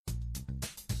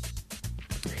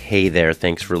Hey there,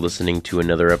 thanks for listening to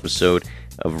another episode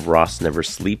of Ross Never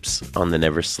Sleeps on the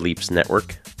Never Sleeps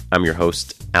Network. I'm your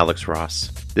host, Alex Ross.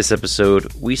 This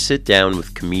episode, we sit down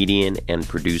with comedian and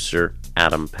producer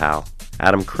Adam Pal.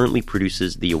 Adam currently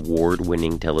produces the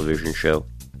award-winning television show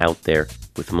Out There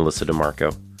with Melissa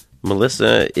DeMarco.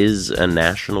 Melissa is a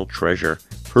national treasure.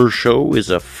 Her show is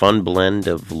a fun blend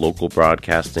of local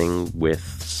broadcasting with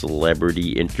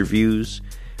celebrity interviews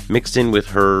mixed in with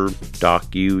her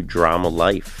docudrama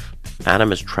life. Adam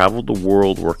has traveled the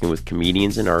world working with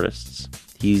comedians and artists.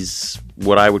 He's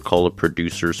what I would call a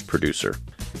producer's producer.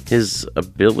 His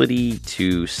ability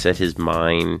to set his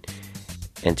mind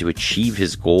and to achieve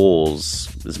his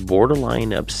goals is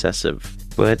borderline obsessive.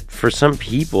 But for some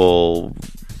people,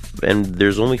 and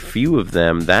there's only few of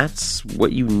them, that's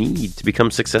what you need to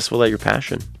become successful at your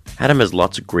passion. Adam has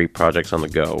lots of great projects on the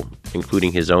go,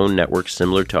 including his own network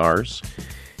similar to ours.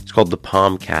 It's called the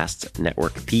Palmcast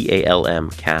Network,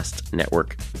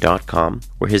 PALMcastNetwork.com,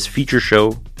 where his feature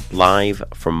show, Live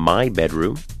from My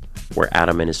Bedroom, where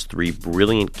Adam and his three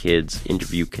brilliant kids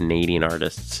interview Canadian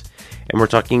artists. And we're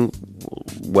talking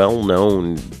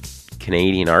well-known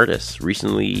Canadian artists.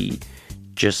 Recently,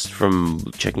 just from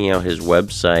checking out his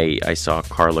website, I saw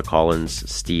Carla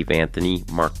Collins, Steve Anthony,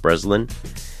 Mark Breslin,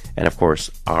 and of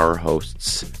course, our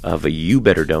hosts of You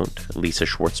Better Don't, Lisa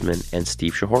Schwartzman and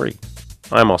Steve Shahori.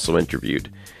 I'm also interviewed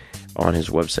on his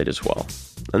website as well.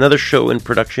 Another show in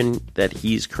production that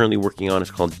he's currently working on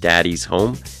is called Daddy's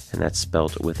Home, and that's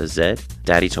spelled with a Z.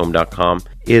 Daddy'sHome.com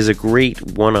is a great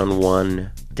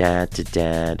one-on-one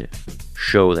dad-to-dad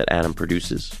show that Adam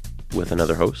produces with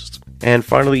another host. And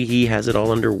finally, he has it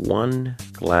all under one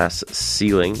glass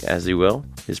ceiling, as you will.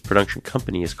 His production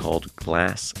company is called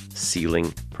Glass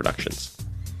Ceiling Productions.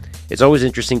 It's always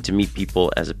interesting to meet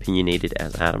people as opinionated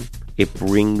as Adam. It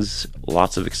brings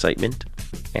lots of excitement,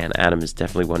 and Adam is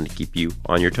definitely one to keep you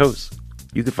on your toes.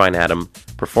 You can find Adam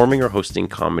performing or hosting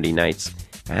comedy nights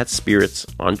at Spirits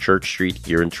on Church Street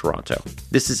here in Toronto.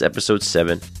 This is episode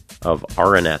 7 of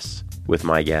RNS with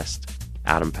my guest,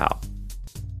 Adam Pal.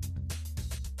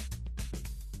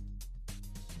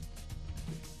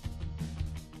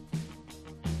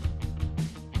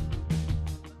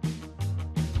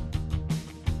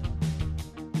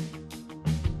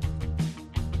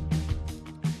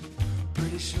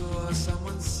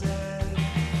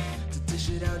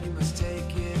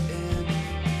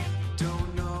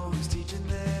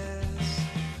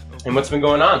 And what's been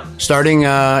going on? Starting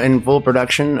in full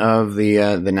production of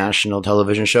the national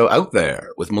television show Out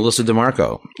There with Melissa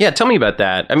DeMarco. Yeah, tell me about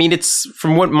that. I mean, it's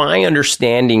from what my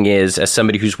understanding is, as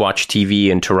somebody who's watched TV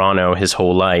in Toronto his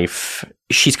whole life,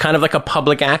 she's kind of like a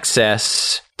public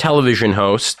access television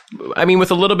host. I mean, with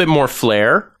a little bit more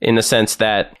flair in the sense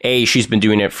that, A, she's been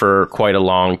doing it for quite a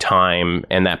long time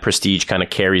and that prestige kind of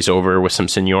carries over with some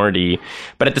seniority.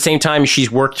 But at the same time,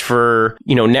 she's worked for,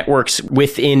 networks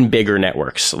within bigger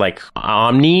networks. Like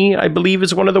Omni, I believe,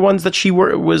 is one of the ones that she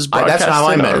was broadcasting. That's how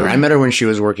I met her. I met her when she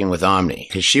was working with Omni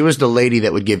because she was the lady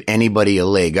that would give anybody a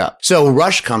leg up. So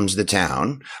Rush comes to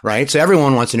town, right? So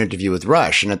everyone wants an interview with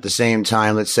Rush. And at the same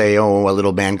time, let's say, a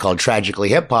little band called Tragically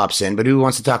Hip pops in, but who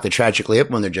wants to talk to Tragically Hip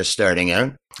when they're just starting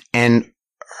out? And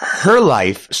her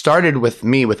life started with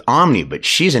me with Omni, but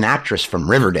she's an actress from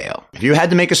Riverdale. If you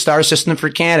had to make a star system for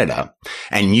Canada,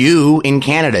 and you in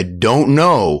Canada don't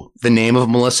know the name of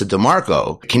Melissa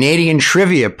DeMarco, Canadian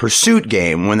Trivia Pursuit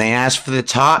game, when they asked for the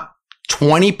top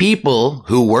 20 people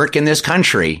who work in this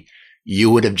country, you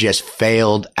would have just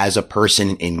failed as a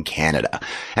person in Canada.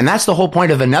 And that's the whole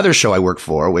point of another show I work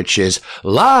for, which is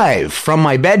Live from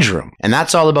My Bedroom. And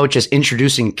that's all about just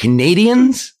introducing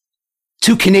Canadians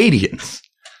to Canadians.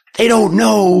 They don't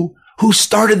know who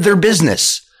started their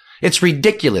business. It's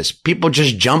ridiculous. People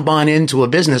just jump on into a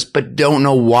business, but don't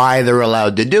know why they're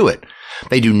allowed to do it.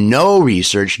 They do no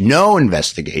research, no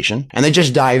investigation, and they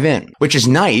just dive in, which is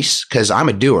nice because I'm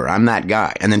a doer. I'm that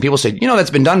guy. And then people say,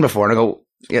 that's been done before. And I go,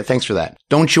 yeah, thanks for that.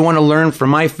 Don't you want to learn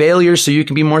from my failures so you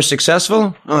can be more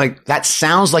successful? I'm like, that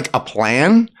sounds like a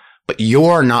plan, but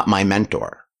you're not my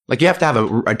mentor. Like, you have to have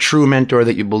a true mentor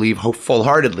that you believe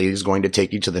full-heartedly is going to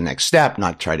take you to the next step,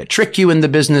 not try to trick you in the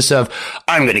business of,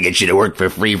 I'm going to get you to work for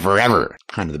free forever.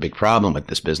 Kind of the big problem with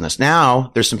this business.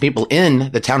 Now, there's some people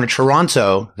in the town of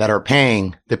Toronto that are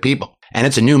paying the people. And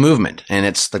it's a new movement. And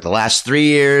it's like the last 3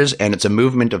 years. And it's a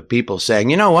movement of people saying,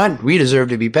 you know what? We deserve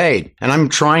to be paid. And I'm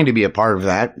trying to be a part of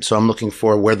that. So I'm looking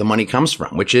for where the money comes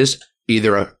from, which is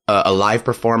either a live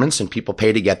performance and people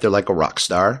pay to get there like a rock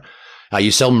star.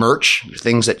 You sell merch,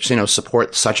 things that,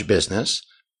 support such business.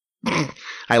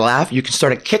 I laugh. You can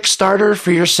start a Kickstarter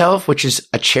for yourself, which is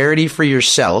a charity for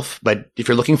yourself. But if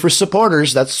you're looking for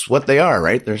supporters, that's what they are,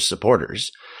 right? They're supporters.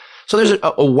 So there's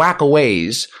a whack of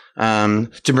ways to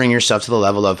bring yourself to the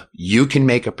level of you can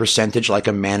make a percentage like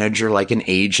a manager, like an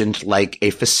agent, like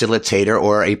a facilitator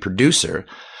or a producer.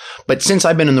 But since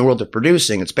I've been in the world of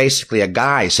producing, it's basically a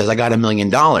guy says, I got $1 million.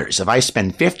 If I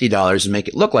spend $50 and make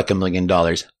it look like $1 million,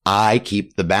 I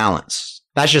keep the balance.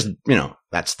 That's just,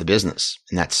 that's the business.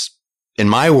 And that's, in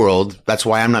my world, that's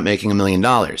why I'm not making $1 million,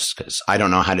 because I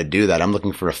don't know how to do that. I'm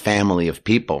looking for a family of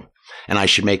people, and I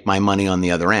should make my money on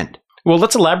the other end. Well,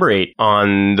 let's elaborate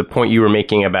on the point you were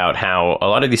making about how a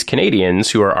lot of these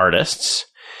Canadians who are artists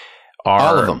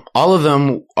are... All of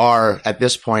them are, at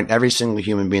this point, every single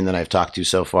human being that I've talked to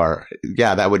so far,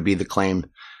 yeah, that would be the claim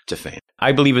to fame.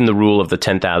 I believe in the rule of the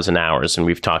 10,000 hours, and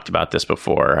we've talked about this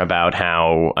before, about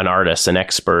how an artist, an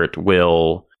expert,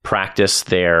 will practice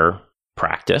their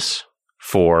practice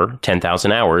for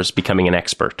 10,000 hours, becoming an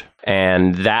expert.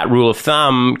 And that rule of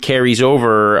thumb carries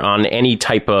over on any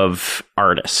type of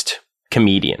artist,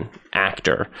 comedian,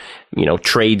 actor,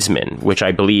 tradesman, which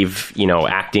I believe,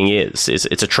 acting is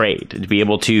it's a trade. To be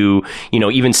able to,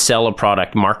 even sell a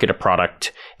product, market a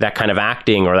product, that kind of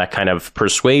acting or that kind of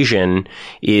persuasion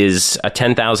is a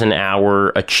 10,000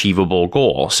 hour achievable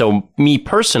goal. So me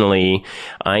personally,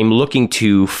 I'm looking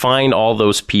to find all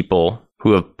those people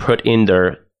who have put in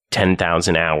their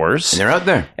 10,000 hours. And they're out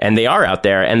there. And they are out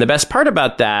there. And the best part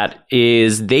about that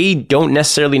is they don't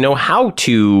necessarily know how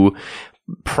to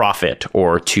profit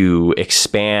or to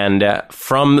expand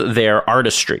from their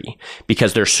artistry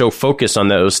because they're so focused on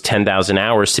those 10,000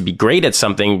 hours to be great at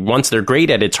something. Once they're great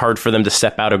at it, it's hard for them to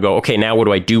step out and go, okay, now what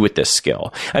do I do with this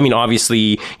skill? I mean,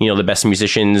 obviously, the best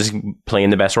musicians play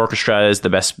in the best orchestras, the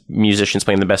best musicians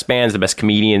play in the best bands, the best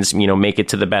comedians, make it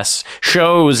to the best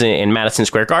shows in Madison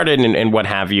Square Garden and what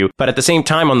have you. But at the same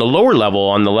time, on the lower level,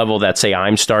 on the level that, say,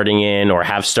 I'm starting in or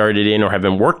have started in or have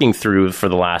been working through for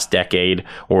the last decade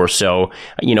or so,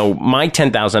 my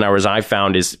 10,000 hours I've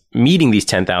found is meeting these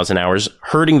 10,000 hours,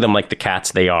 herding them like the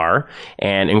cats they are,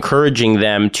 and encouraging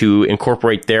them to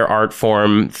incorporate their art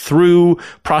form through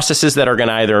processes that are going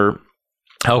to either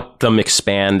help them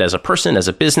expand as a person, as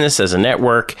a business, as a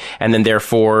network, and then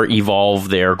therefore evolve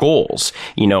their goals.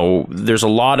 There's a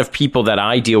lot of people that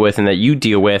I deal with and that you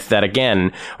deal with that,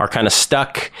 again, are kind of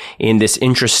stuck in this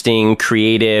interesting,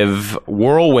 creative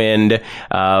whirlwind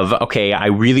of, okay, I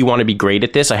really want to be great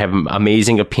at this. I have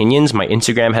amazing opinions. My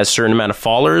Instagram has a certain amount of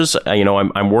followers.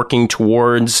 I'm working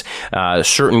towards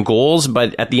certain goals,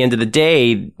 but at the end of the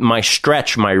day, my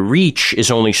stretch, my reach is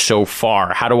only so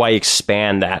far. How do I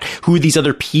expand that? Who are these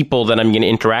other people that I'm going to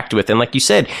interact with? And like you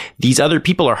said, these other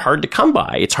people are hard to come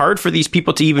by. It's hard for these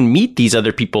people to even meet these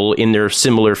other people in their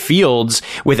similar fields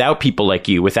without people like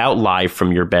you, without live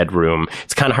from your bedroom.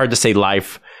 It's kind of hard to say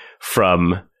live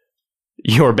from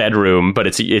your bedroom,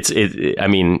 but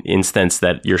instance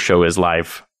that your show is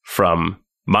live from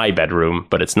my bedroom,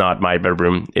 but it's not my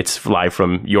bedroom. It's live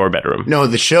from your bedroom. No,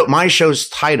 my show's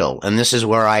title, and this is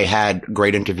where I had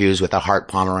great interviews with Hart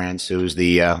Pomerantz, who's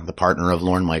the partner of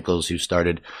Lorne Michaels, who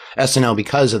started SNL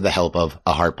because of the help of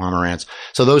Hart Pomerantz.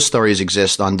 So those stories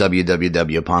exist on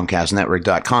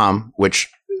www.pomcastnetwork.com, which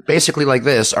basically like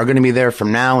this are going to be there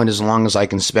from now and as long as I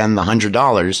can spend the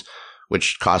 $100,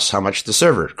 which costs how much the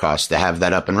server costs to have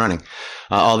that up and running.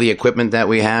 All the equipment that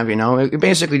we have,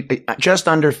 basically just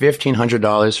under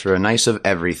 $1,500 for a nice of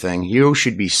everything. You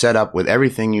should be set up with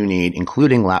everything you need,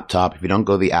 including laptop, if you don't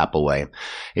go the Apple way.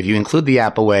 If you include the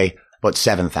Apple way, about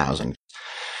 $7,000.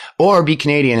 Or be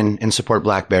Canadian and support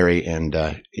BlackBerry and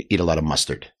eat a lot of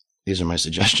mustard. These are my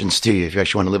suggestions to you if you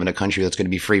actually want to live in a country that's going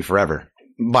to be free forever.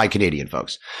 By Canadian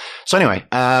folks. So anyway,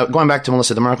 going back to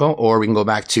Melissa DeMarco, or we can go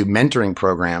back to mentoring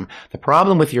program. The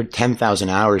problem with your 10,000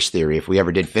 hours theory, if we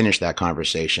ever did finish that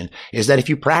conversation, is that if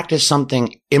you practice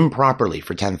something improperly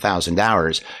for 10,000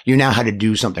 hours, you now had to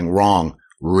do something wrong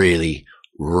really,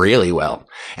 really well.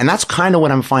 And that's kind of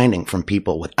what I'm finding from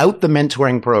people without the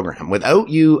mentoring program, without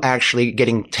you actually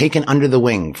getting taken under the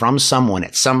wing from someone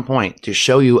at some point to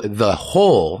show you the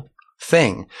whole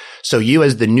thing. So you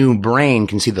as the new brain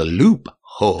can see the loophole,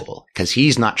 because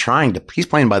he's not he's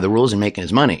playing by the rules and making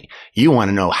his money. You want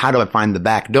to know, how do I find the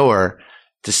back door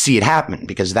to see it happen?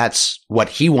 Because that's what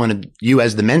he wanted you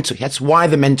as the mentor. That's why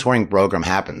the mentoring program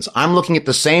happens. I'm looking at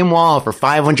the same wall for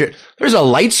 500. There's a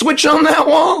light switch on that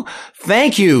wall.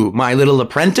 Thank you, my little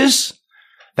apprentice.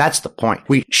 That's the point.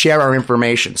 We share our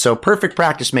information. So perfect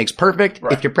practice makes perfect.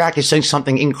 Right. If you're practicing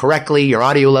something incorrectly, your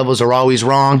audio levels are always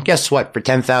wrong. Guess what? For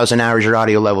 10,000 hours, your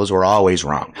audio levels were always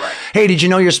wrong. Right. Hey, did you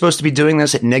know you're supposed to be doing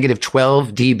this at negative 12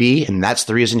 dB? And that's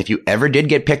the reason if you ever did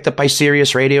get picked up by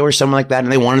Sirius Radio or something like that,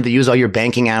 and they wanted to use all your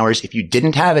banking hours, if you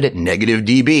didn't have it at negative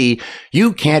dB,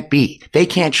 they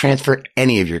can't transfer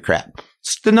any of your crap.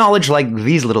 It's the knowledge like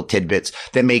these little tidbits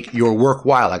that make your work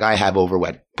while, like I have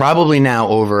probably now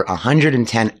over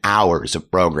 110 hours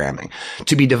of programming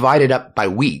to be divided up by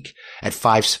week at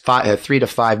 3 to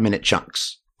 5 minute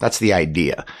chunks. That's the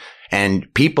idea.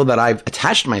 And people that I've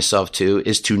attached myself to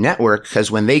is to network, because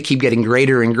when they keep getting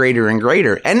greater and greater and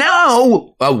greater, and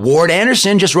now Ward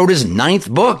Anderson just wrote his 9th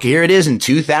book. Here it is in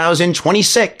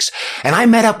 2026. And I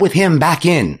met up with him back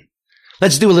in.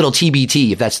 Let's do a little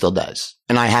TBT if that still does.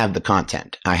 And I have the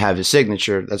content. I have his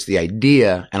signature. That's the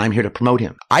idea. And I'm here to promote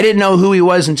him. I didn't know who he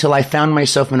was until I found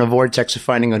myself in a vortex of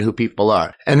finding out who people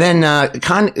are. And then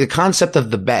the concept of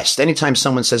the best. Anytime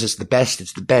someone says it's the best,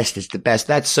 it's the best, it's the best,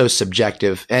 that's so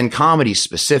subjective. And comedy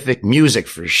specific, music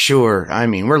for sure. I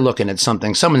mean, we're looking at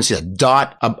something. Someone sees a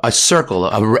dot, a circle,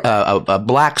 a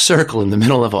black circle in the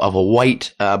middle of a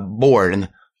white board. And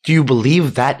do you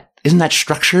believe that? Isn't that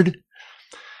structured?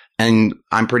 And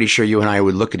I'm pretty sure you and I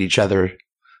would look at each other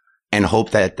and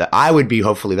hope that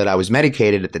hopefully that I was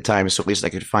medicated at the time, so at least I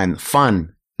could find the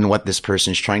fun in what this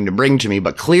person is trying to bring to me.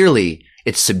 But clearly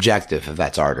it's subjective if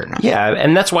that's art or not. Yeah.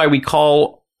 And that's why we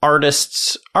call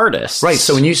artists. Right.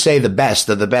 So when you say the best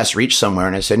of the best reach somewhere,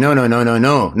 and I say, no.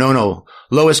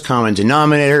 Lowest common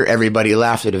denominator. Everybody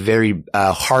laughed at a very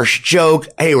harsh joke.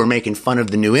 Hey, we're making fun of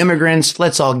the new immigrants.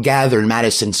 Let's all gather in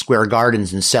Madison Square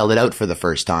Gardens and sell it out for the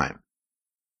first time.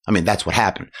 I mean, that's what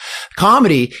happened.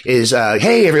 Comedy is,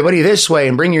 hey, everybody this way,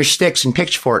 and bring your sticks and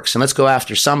pitchforks and let's go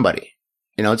after somebody.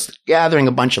 You know, it's gathering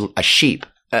a bunch of sheep.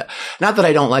 Not that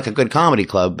I don't like a good comedy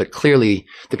club, but clearly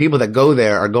the people that go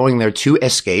there are going there to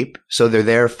escape. So they're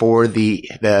there for the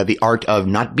art of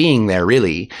not being there,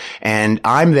 really. And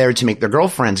I'm there to make their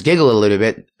girlfriends giggle a little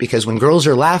bit, because when girls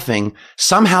are laughing,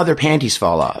 somehow their panties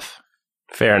fall off.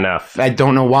 Fair enough. I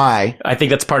don't know why. I think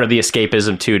that's part of the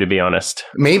escapism too, to be honest.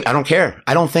 Maybe. I don't care.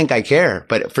 I don't think I care.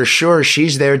 But for sure,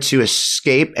 she's there to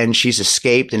escape, and she's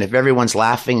escaped. And if everyone's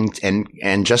laughing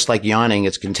and just like yawning,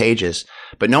 it's contagious.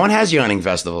 But no one has yawning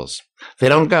festivals. They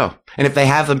don't go. And if they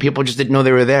have them, people just didn't know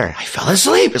they were there. I fell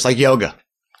asleep. It's like yoga.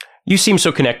 You seem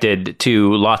so connected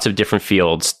to lots of different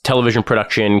fields, television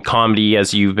production, comedy,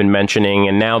 as you've been mentioning,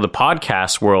 and now the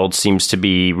podcast world seems to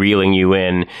be reeling you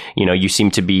in. You know, you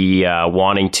seem to be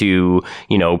wanting to,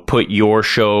 put your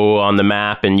show on the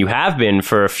map, and you have been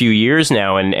for a few years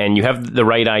now, and you have the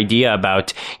right idea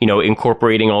about,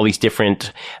 incorporating all these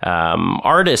different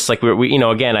artists. Like, we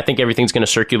again, I think everything's going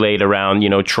to circulate around,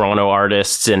 Toronto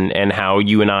artists and how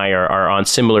you and I are on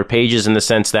similar pages, in the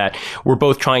sense that we're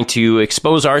both trying to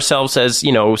expose ourselves as,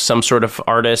 some sort of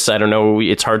artists. I don't know.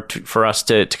 It's hard for us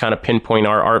to kind of pinpoint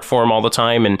our art form all the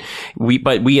time. And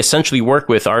but we essentially work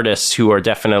with artists who are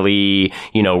definitely,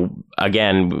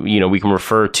 again, we can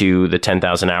refer to the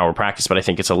 10,000 hour practice, but I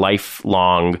think it's a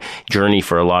lifelong journey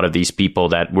for a lot of these people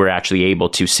that we're actually able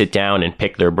to sit down and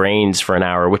pick their brains for an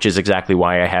hour, which is exactly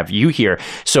why I have you here.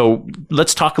 So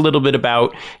let's talk a little bit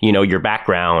about, your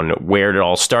background, where it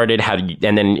all started,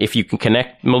 and then if you can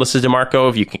connect Melissa DeMarco,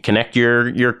 if you can connect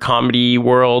your comedy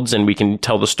worlds, and we can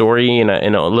tell the story in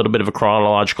a little bit of a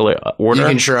chronological order. You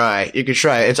can try.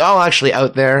 It's all actually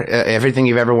out there. Everything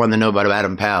you've ever wanted to know about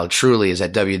Adam Pal truly is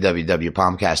at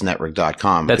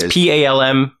www.palmcastnetwork.com. That's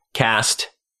PALM cast.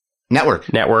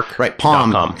 Network. Right.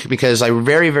 Palm. Because I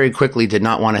very, very quickly did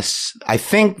not want to, I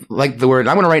think, like the word,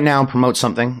 I'm going to right now promote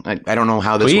something. I don't know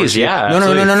how this works. Yeah. No,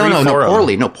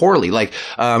 poorly. Like,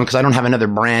 because I don't have another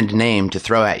brand name to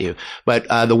throw at you. But,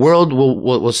 the world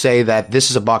will say that this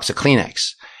is a box of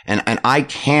Kleenex. And I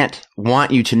can't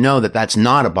want you to know that that's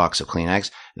not a box of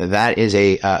Kleenex. That is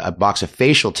a box of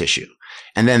facial tissue.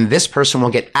 And then this person will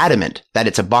get adamant that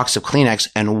it's a box of Kleenex,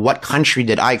 and what country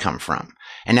did I come from?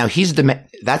 And now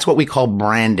that's what we call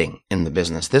branding in the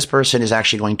business. This person is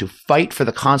actually going to fight for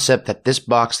the concept that this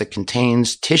box that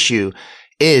contains tissue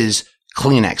is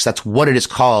Kleenex. That's what it is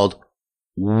called.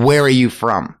 Where are you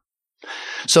from?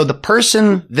 So the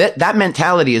person, that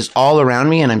mentality is all around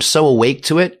me, and I'm so awake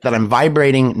to it that I'm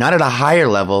vibrating, not at a higher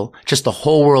level, just the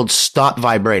whole world stop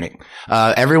vibrating.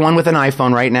 Everyone with an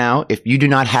iPhone right now, if you do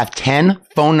not have 10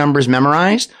 phone numbers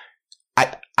memorized,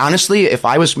 honestly, if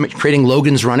I was creating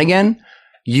Logan's Run again,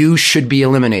 you should be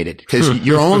eliminated, because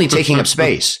you're only taking up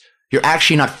space. You're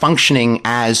actually not functioning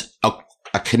as a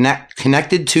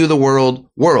connected to the world.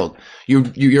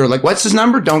 You're like, what's his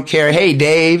number? Don't care. Hey,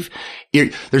 Dave.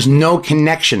 There's no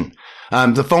connection.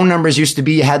 The phone numbers used to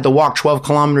be you had to walk 12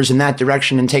 kilometers in that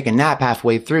direction and take a nap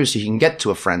halfway through so you can get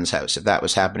to a friend's house, if that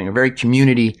was happening. A very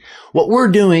community. What we're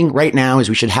doing right now is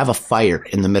we should have a fire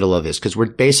in the middle of this, because we're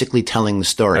basically telling the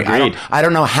story. Agreed. I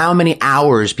don't know how many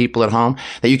hours, people at home,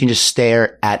 that you can just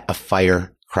stare at a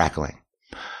fire crackling.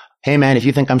 Hey man, if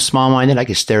you think I'm small-minded, I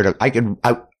could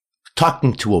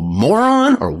talking to a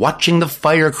moron or watching the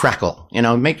fire crackle. You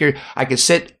know, I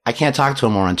can't talk to a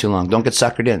moron too long. Don't get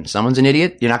suckered in. Someone's an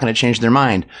idiot. You're not going to change their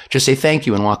mind. Just say thank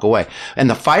you and walk away. And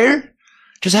the fire,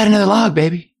 just add another log,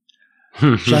 baby.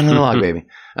 Just add another log, baby.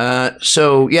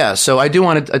 So I do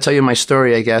want to tell you my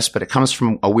story, I guess, but it comes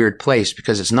from a weird place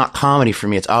because it's not comedy for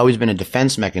me. It's always been a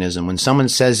defense mechanism. When someone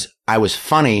says I was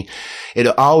funny, it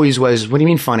always was, what do you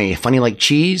mean funny? Funny like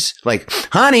cheese? Like,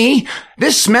 honey,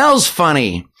 this smells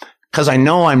funny. Cause I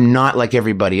know I'm not like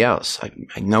everybody else.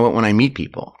 I know it when I meet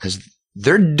people because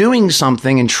they're doing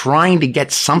something and trying to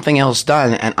get something else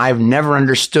done. And I've never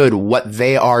understood what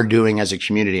they are doing as a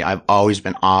community. I've always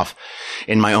been off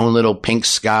in my own little pink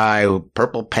sky,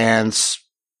 purple pants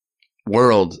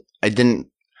world.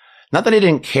 Not that I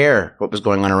didn't care what was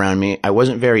going on around me. I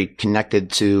wasn't very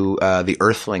connected to the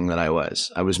earthling that I was.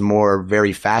 I was more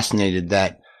very fascinated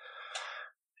that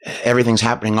everything's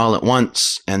happening all at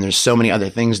once and there's so many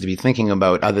other things to be thinking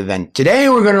about other than today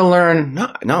we're going to learn.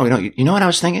 No, you know what I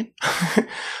was thinking?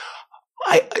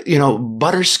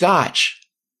 Butterscotch.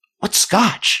 What's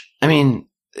scotch? I mean,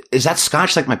 is that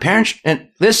scotch like my parents? And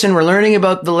listen, we're learning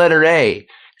about the letter A.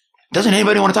 Doesn't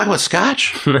anybody want to talk about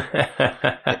scotch?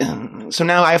 So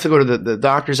now I have to go to the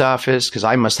doctor's office because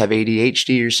I must have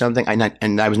ADHD or something.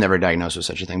 And I was never diagnosed with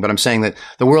such a thing. But I'm saying that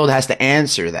the world has to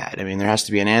answer that. I mean, there has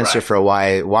to be an answer for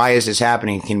why is this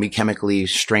happening? Can we chemically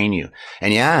strain you?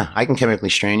 And yeah, I can chemically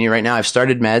strain you right now. I've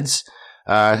started meds.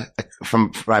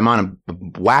 I'm on a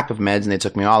whack of meds and they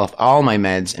took me off all my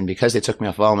meds. And because they took me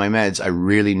off all my meds, I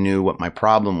really knew what my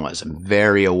problem was. I'm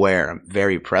very aware. I'm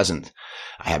very present.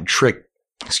 I have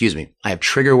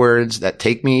trigger words that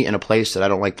take me in a place that I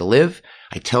don't like to live.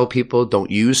 I tell people don't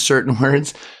use certain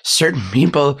words. Certain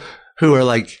people who are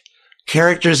like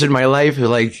characters in my life who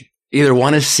like either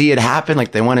want to see it happen,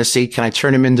 like they want to see, can I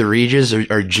turn him into Regis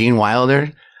or Gene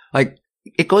Wilder? Like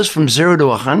it goes from 0 to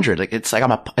 100. Like it's like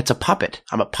it's a puppet.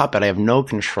 I'm a puppet. I have no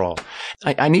control.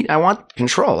 I want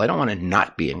control. I don't want to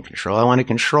not be in control. I want to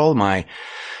control my,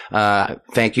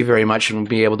 thank you very much and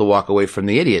be able to walk away from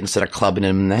the idiot instead of clubbing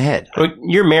him in the head. Well,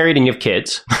 you're married and you have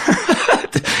kids.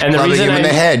 And the reason him in the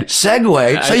head.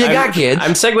 Segue. So you got kids.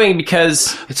 I'm segueing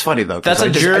because it's funny though. That's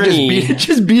a journey.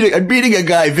 I'm beating a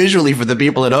guy visually for the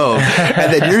people at home.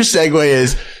 And then your segue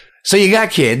is, so you got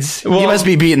kids. Well, you must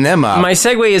be beating them up. My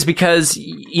segue is because,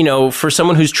 for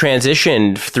someone who's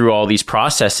transitioned through all these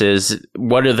processes,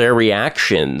 what are their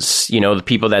reactions? The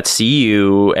people that see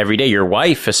you every day, your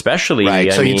wife especially.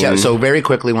 Right. So very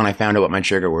quickly when I found out what my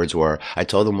trigger words were, I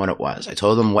told them what it was. I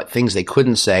told them what things they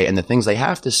couldn't say and the things they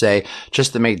have to say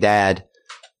just to make dad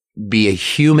be a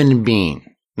human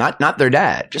being. Not their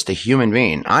dad, just a human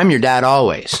being. I'm your dad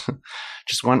always.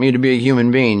 Just want me to be a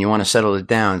human being. You want to settle it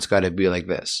down. It's got to be like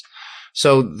this.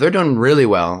 So they're doing really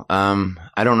well.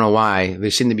 I don't know why. They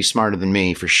seem to be smarter than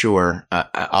me for sure.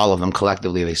 All of them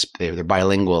collectively, they're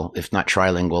bilingual, if not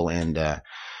trilingual,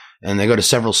 and they go to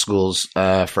several schools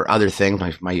for other things.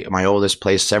 My oldest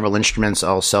plays several instruments,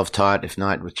 all self-taught, if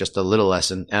not with just a little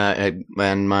lesson. And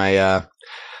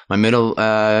my middle,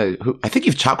 I think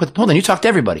you've talked with, hold on, you talked to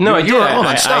everybody. No, I did. Hold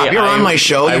on, stop. You're on my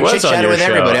show. You chit-chatted with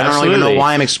everybody. I don't even know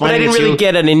why I'm explaining it to you. But I didn't really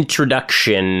get an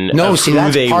introduction of who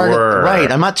that's they were. Right.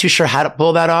 I'm not too sure how to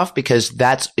pull that off because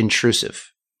that's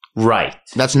intrusive. Right.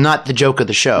 That's not the joke of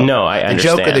the show. No, I understand.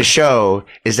 The joke of the show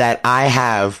is that I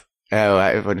have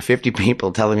 50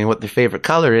 people telling me what their favorite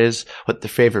color is, what their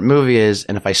favorite movie is,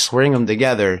 and if I swing them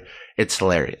together, it's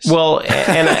hilarious. Well,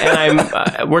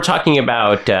 and we're talking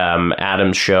about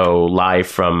Adam's show live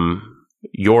from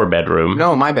your bedroom.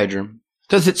 No, my bedroom.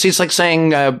 It's like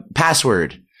saying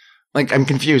password. Like I'm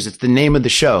confused. It's the name of the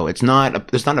show. That's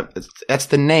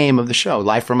the name of the show.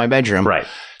 Live from my bedroom. Right.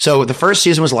 So the first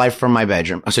season was live from my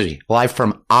bedroom. Live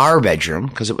from our bedroom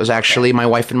because it was actually my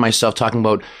wife and myself talking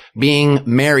about being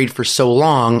married for so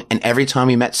long. And every time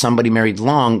we met somebody married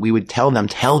long, we would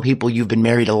tell people you've been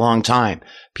married a long time.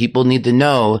 People need to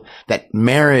know that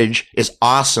marriage is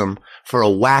awesome for a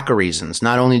whack of reasons.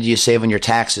 Not only do you save on your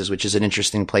taxes, which is an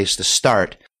interesting place to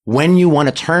start. When you want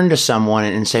to turn to someone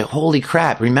and say, holy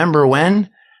crap, remember when?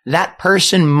 That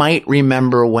person might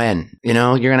remember when. You're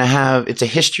going to have, it's a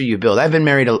history you build. I've been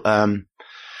married, my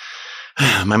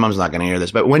mom's not going to hear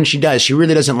this, but when she does, she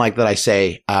really doesn't like that I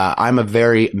say, I'm a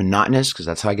very monotonous, because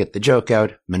that's how I get the joke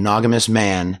out, monogamous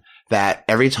man, that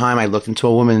every time I looked into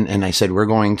a woman and I said, we're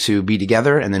going to be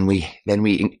together, and then we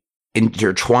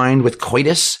intertwined with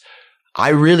coitus, I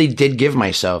really did give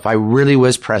myself. I really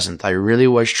was present. I really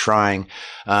was trying.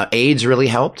 AIDS really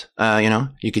helped.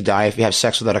 You could die if you have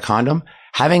sex without a condom.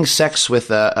 Having sex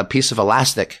with a piece of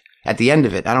elastic at the end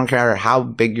of it, I don't care how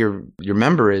big your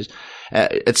member is.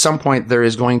 At some point, there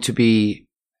is going to be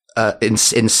in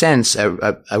sense,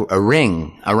 a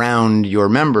ring around your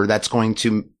member that's going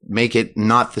to make it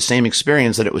not the same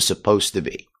experience that it was supposed to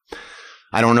be.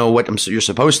 I don't know what you're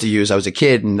supposed to use. I was a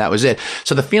kid and that was it.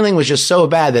 So the feeling was just so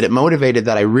bad that it motivated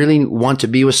that I really want to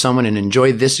be with someone and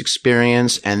enjoy this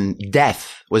experience. And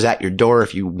death was at your door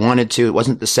if you wanted to. It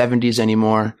wasn't the 70s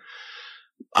anymore.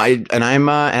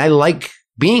 I like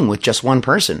being with just one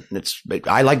person.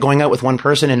 I like going out with one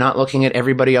person and not looking at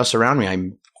everybody else around me.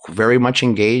 I'm very much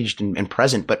engaged and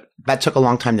present, but that took a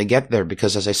long time to get there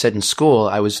because, as I said, in school,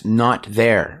 I was not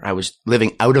there. I was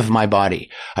living out of my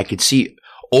body. I could see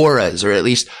auras, or at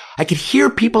least I could hear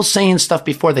people saying stuff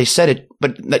before they said it,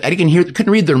 but I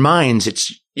couldn't read their minds.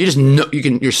 You just know,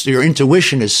 your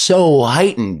intuition is so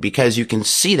heightened because you can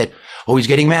see that, oh, he's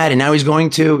getting mad and now he's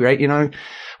going to, right? You know,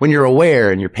 when you're aware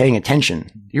and you're paying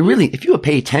attention, if you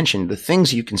pay attention, the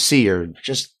things you can see are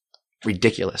just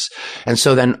ridiculous. And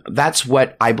so then that's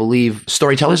what I believe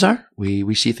storytellers are.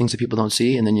 We see things that people don't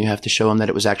see, and then you have to show them that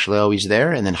it was actually always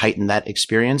there, and then heighten that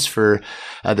experience for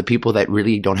the people that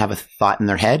really don't have a thought in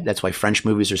their head. That's why French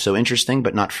movies are so interesting,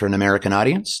 but not for an American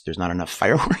audience. There's not enough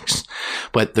fireworks,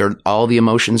 but all the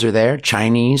emotions are there.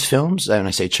 Chinese films, when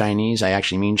I say Chinese, I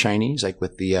actually mean Chinese, like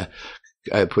with the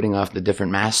putting off the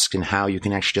different masks and how you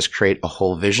can actually just create a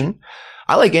whole vision.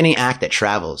 I like any act that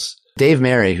travels. Dave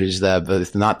Mary, who's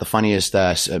not the funniest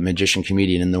magician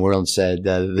comedian in the world, said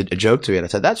a joke to me. And I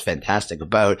said, that's fantastic,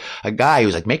 about a guy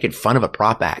who's like making fun of a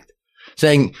prop act,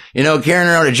 saying, carrying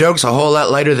around a joke's a whole lot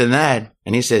lighter than that.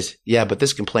 And he says, yeah, but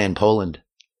this can play in Poland.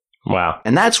 Wow.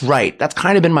 And that's right. That's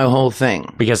kind of been my whole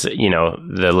thing. Because,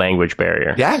 the language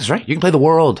barrier. Yeah, that's right. You can play the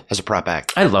world as a prop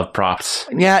act. I love props.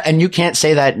 Yeah, and you can't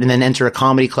say that and then enter a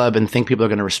comedy club and think people are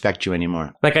going to respect you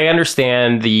anymore. Like, I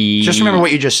understand Just remember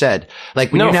what you just said.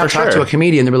 Like, when you now talk to a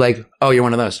comedian, they'll be like, oh, you're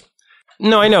one of those.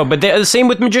 No, I know, but the same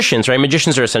with magicians, right?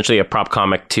 Magicians are essentially a prop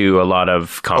comic to a lot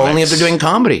of comics. Only if they're doing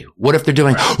comedy. What if they're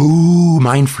doing, ooh,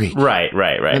 mind freak? Right.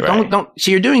 Don't. So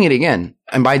you're doing it again.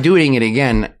 And by doing it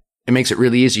again, it makes it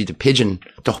really easy to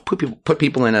put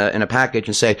people in a package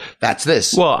and say, that's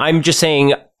this. Well, I'm just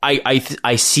saying,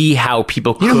 I see how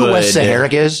people could. You know who Wes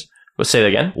Zaharik is? Let's say that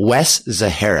again. Wes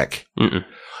Zaharik.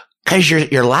 Because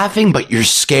you're laughing, but you're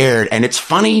scared. And it's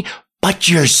funny, but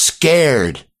you're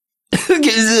scared. Is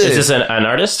this an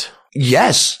artist?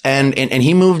 Yes. And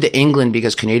he moved to England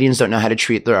because Canadians don't know how to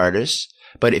treat their artists.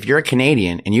 But if you're a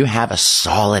Canadian and you have a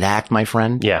solid act, my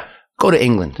friend, go to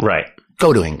England. Right.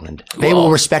 Go to England. They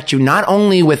will respect you not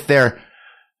only with their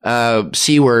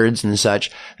C words and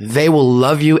such, they will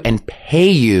love you and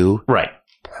pay you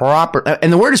proper.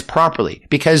 And the word is properly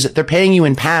because they're paying you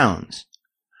in pounds,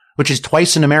 which is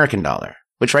twice an American dollar,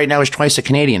 which right now is twice a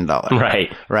Canadian dollar.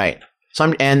 Right.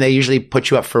 And they usually put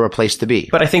you up for a place to be.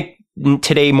 But I think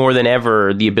today more than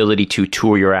ever, the ability to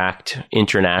tour your act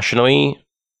internationally,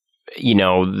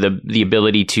 the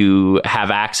ability to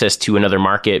have access to another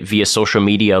market via social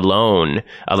media alone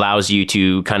allows you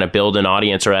to kind of build an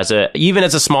audience, or even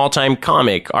as a small time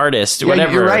comic artist,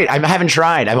 whatever. You're right. I haven't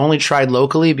tried. I've only tried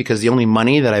locally because the only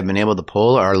money that I've been able to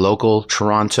pull are local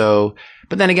Toronto.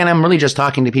 But then again, I'm really just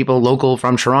talking to people local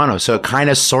from Toronto. So it kind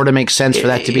of sort of makes sense for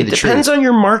that to be the truth. It depends on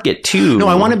your market too. No,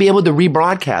 I want to be able to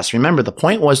rebroadcast. Remember, the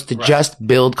point was to just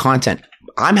build content.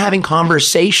 I'm having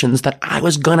conversations that I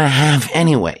was going to have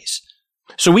anyways.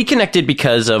 So we connected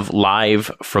because of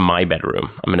Live from My Bedroom.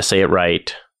 I'm going to say it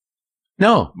right.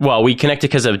 No. Well, we connected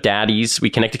because of Daddy's. We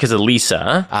connected because of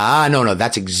Lisa. No.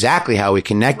 That's exactly how we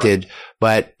connected. Right.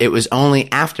 But it was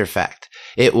only after fact.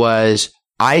 It was,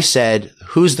 I said,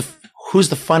 who's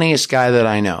the funniest guy that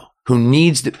I know?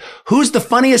 Who's the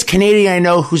funniest Canadian I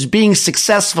know who's being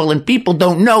successful and people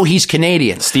don't know he's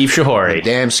Canadian? Steve Shahori.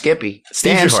 Damn Skippy.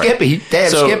 Steve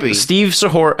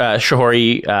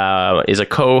Shahori is a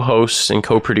co-host and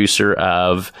co-producer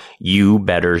of You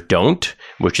Better Don't,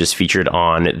 which is featured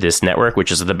on this network,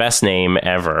 which is the best name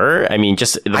ever. I mean,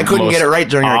 I couldn't get it right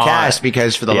during our cast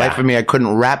because for the life of me, I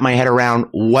couldn't wrap my head around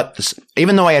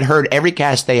even though I had heard every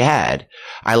cast they had.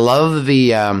 I love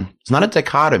it's not a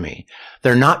dichotomy.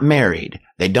 They're not married.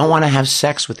 They don't want to have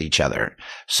sex with each other.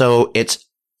 So it's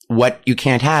what you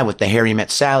can't have with the Harry Met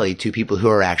Sally, two people who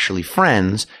are actually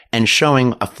friends and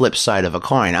showing a flip side of a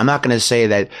coin. I'm not going to say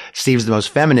that Steve's the most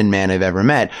feminine man I've ever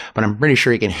met, but I'm pretty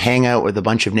sure he can hang out with a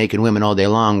bunch of naked women all day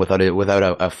long without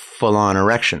a full-on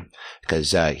erection.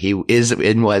 Because he is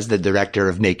and was the director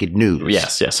of Naked News.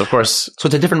 Yes, of course. So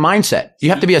it's a different mindset. You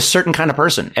have to be a certain kind of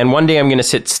person. And one day I'm going to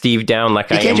sit Steve down like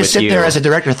I am with you. You can't just sit there as a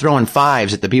director throwing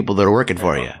fives at the people that are working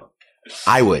for you.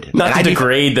 I would. Not And to I'd be-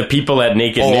 degrade the people at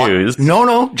Naked News.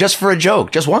 No, just for a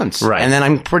joke, just once. Right. And then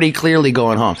I'm pretty clearly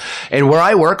going home. And where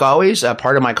I work always,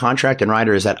 part of my contract and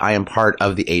rider is that I am part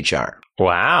of the HR.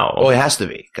 Wow. Well, it has to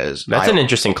be because That's an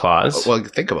interesting clause. Well,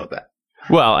 think about that.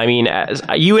 Well, I mean, as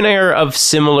you and I are of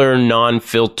similar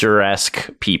non-filter-esque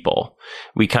people.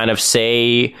 We kind of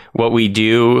say what we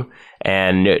do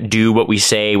and do what we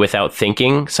say without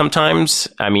thinking sometimes.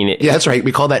 I mean, Yeah, that's right.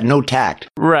 We call that no tact.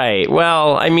 right.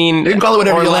 Well, I mean, You can call it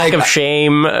whatever or you lack like. of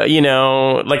shame,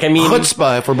 like, I mean,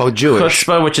 Chutzpah, if we're both Jewish.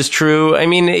 chutzpah, which is true. I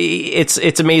mean,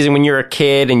 it's amazing when you're a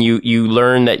kid and you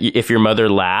learn that if your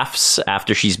mother laughs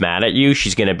after she's mad at you,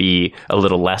 she's going to be a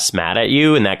little less mad at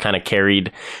you. And that kind of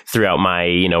carried throughout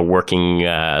my, working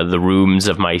the rooms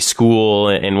of my school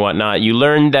and whatnot. You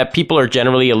learn that people are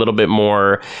generally a little bit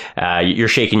more, you're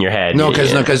shaking your head. No,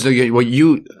 because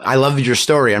I love your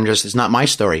story. it's not my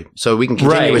story. So we can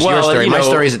continue Right. with your Well, story. My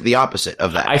story is the opposite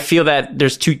of that. I feel that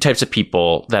there's two types of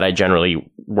people that I generally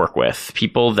work with.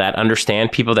 People that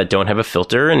understand, people that don't have a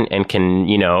filter and can,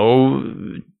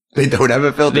 They don't have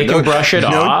a filter. They can brush it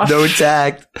off. No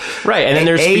tact. right. And then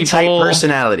there's A-type people,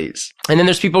 personalities. and then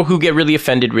there's people who get really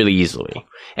offended really easily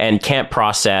and can't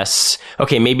process,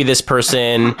 okay, maybe this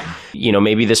person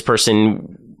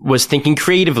was thinking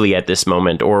creatively at this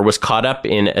moment or was caught up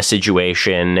in a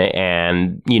situation.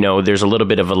 And, there's a little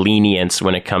bit of a lenience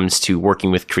when it comes to working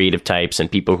with creative types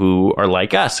and people who are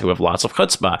like us, who have lots of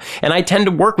chutzpah. And I tend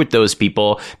to work with those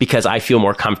people because I feel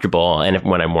more comfortable. And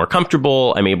when I'm more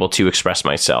comfortable, I'm able to express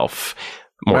myself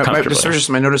more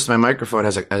comfortably. I noticed my microphone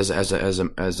has A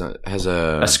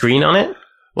screen on it?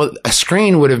 Well, a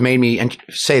screen would have made me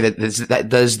say that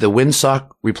does the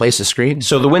windsock replace a screen?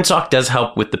 So the windsock does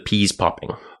help with the peas popping.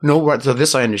 No, so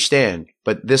this I understand,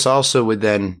 but this also would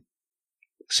then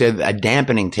say that a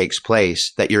dampening takes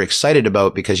place that you're excited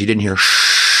about because you didn't hear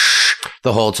shh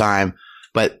the whole time,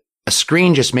 but a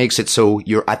screen just makes it so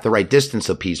you're at the right distance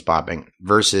of peas popping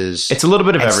versus it's a little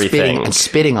bit of everything and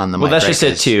spitting on the mic. Well, that's just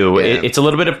it too. Yeah. It's a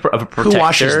little bit of a protector. Who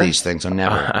washes these things? I'm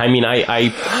never. I mean,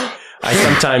 I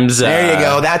sometimes. There you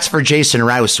go. That's for Jason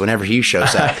Rouse whenever he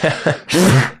shows up.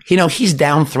 He's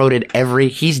down-throated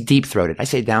he's deep-throated. I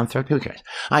say down-throated. Who cares?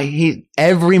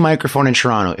 Every microphone in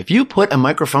Toronto. If you put a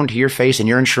microphone to your face and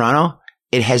you're in Toronto,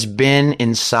 it has been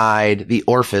inside the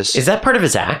orifice. Is that part of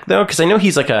his act though? Because I know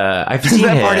he's like I've seen Is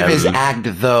that him. part of his act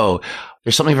though?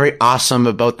 There's something very awesome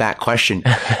about that question.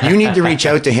 You need to reach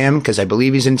out to him because I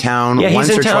believe he's in town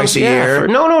once or twice a year.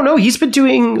 No.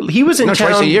 He was in town.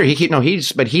 Twice a year.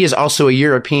 But he is also a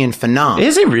European phenomenon.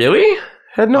 Is he really?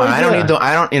 I had no idea.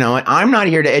 I'm not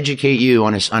here to educate you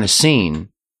on a scene.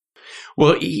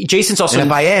 Well, Jason's also. And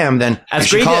if I am, then I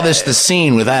should call this The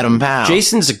Scene with Adam Powell.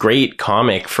 Jason's a great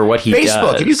comic for what he does.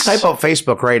 Facebook. If you type out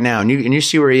Facebook right now and you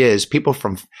see where he is, people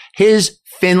from his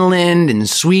Finland and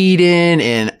Sweden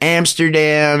and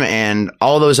Amsterdam and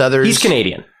all those others. He's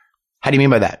Canadian. How do you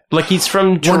mean by that? Like he's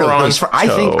from Toronto. No, he's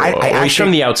he's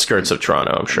from the outskirts of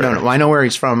Toronto, I'm sure. No, I know where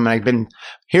he's from.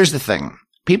 Here's the thing.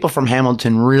 People from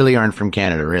Hamilton really aren't from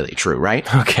Canada, really. True, right?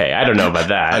 Okay, I don't know about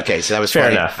that. Okay, so that was fair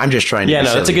funny. enough. I'm just trying to. Yeah,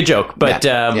 no, that's a good joke. But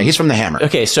he's from the Hammer.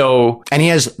 Okay, so and he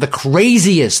has the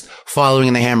craziest following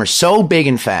in the Hammer. So big,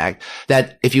 in fact,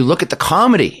 that if you look at the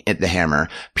comedy at the Hammer,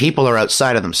 people are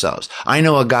outside of themselves. I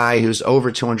know a guy who's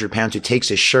over 200 pounds who takes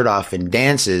his shirt off and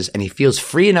dances, and he feels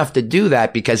free enough to do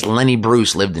that because Lenny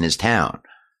Bruce lived in his town.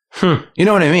 You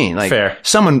know what I mean? Like fair.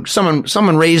 Someone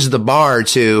raised the bar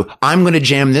to I'm going to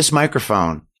jam this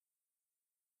microphone.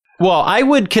 Well, I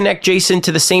would connect Jason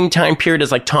to the same time period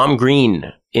as like Tom Green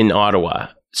in Ottawa.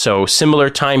 So similar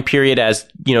time period as,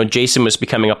 Jason was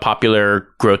becoming a popular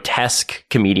grotesque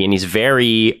comedian. He's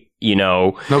very,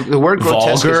 the word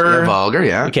grotesque vulgar. Is vulgar,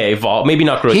 yeah. Okay, maybe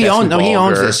not grotesque. He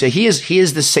owns this.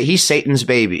 He's Satan's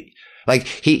baby. Like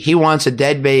he wants a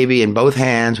dead baby in both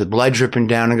hands with blood dripping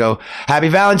down and go, Happy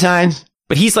Valentine's.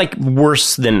 But he's like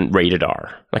worse than rated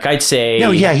R. Like I'd say.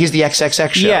 No, yeah, he's the XXX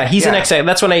show. Yeah, he's an XX.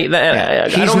 That's when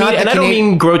I don't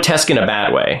mean grotesque in a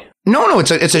bad way. No,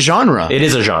 it's a genre. It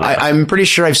is a genre. I'm pretty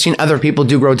sure I've seen other people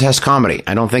do grotesque comedy.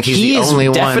 I don't think he's the only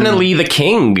one. He's definitely the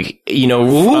king,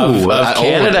 of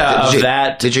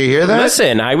Canada. Did you hear that?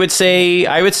 Listen, I would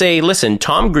say, listen,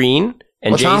 Tom Green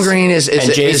and Jason. Tom Green is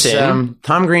Jason.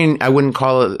 Tom Green, I wouldn't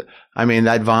call it. I mean,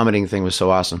 that vomiting thing was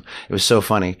so awesome. It was so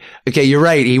funny. Okay, you're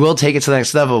right. He will take it to the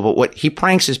next level, but he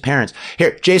pranks his parents.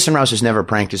 Here, Jason Rouse has never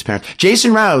pranked his parents.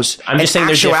 Jason Rouse. I'm just saying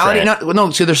they're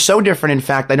different. So they're so different. In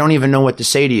fact, I don't even know what to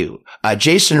say to you.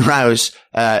 Jason Rouse,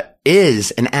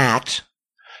 is an act.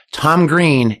 Tom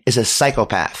Green is a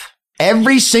psychopath.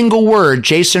 Every single word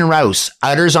Jason Rouse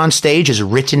utters on stage is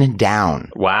written down.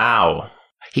 Wow.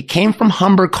 He came from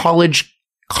Humber College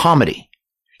comedy.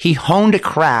 He honed a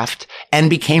craft and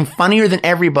became funnier than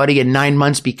everybody in 9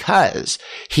 months because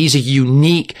he's a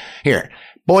unique, here,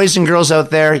 boys and girls out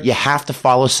there, you have to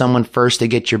follow someone first to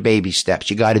get your baby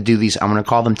steps. You got to do these. I'm going to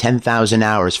call them 10,000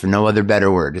 hours for no other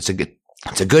better word. It's a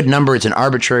good number. It's an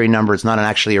arbitrary number. It's not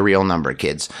actually a real number,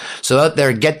 kids. So out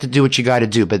there, get to do what you got to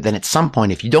do. But then at some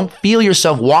point, if you don't feel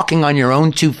yourself walking on your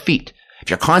own 2 feet, if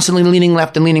you're constantly leaning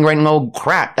left and leaning right and, oh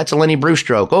crap, that's a Lenny Bruce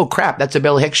joke. Oh crap, that's a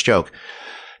Bill Hicks joke.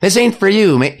 This ain't for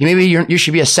you. Maybe you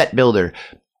should be a set builder.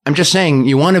 I'm just saying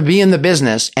you want to be in the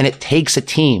business, and it takes a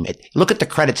team. Look at the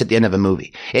credits at the end of a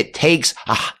movie. It takes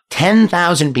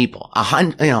 10,000 people,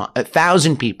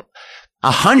 1,000 people,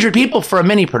 100 people for a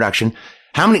mini production.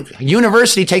 How many?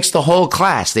 University takes the whole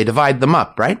class. They divide them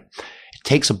up, right? It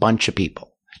takes a bunch of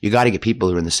people. You got to get people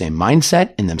who are in the same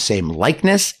mindset, in the same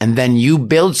likeness, and then you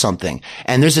build something.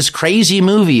 And there's this crazy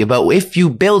movie about if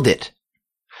you build it.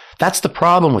 That's the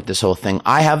problem with this whole thing.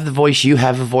 I have the voice, you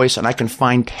have a voice, and I can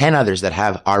find 10 others that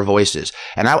have our voices.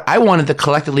 And I wanted to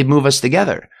collectively move us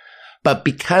together. But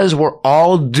because we're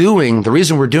all the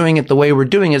reason we're doing it the way we're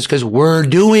doing it is because we're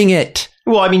doing it.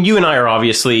 Well, I mean, you and I are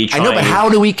obviously trying. I know, but how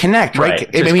do we connect,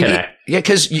 right? Connect. Yeah,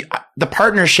 because the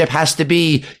partnership has to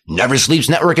be Never Sleeps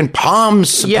Network and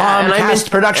Palms, Palmcast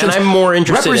Productions. And I'm more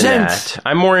interested in that.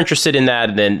 I'm more interested in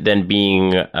that than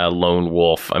being a lone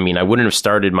wolf. I mean, I wouldn't have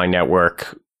started my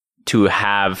network to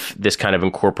have this kind of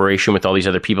incorporation with all these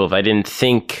other people if I didn't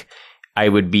think I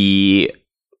would be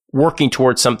working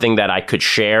towards something that I could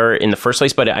share in the first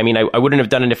place. But I mean, I wouldn't have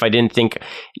done it if I didn't think,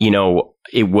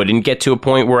 it wouldn't get to a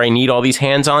point where I need all these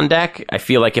hands on deck. I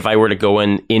feel like if I were to go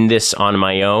in this on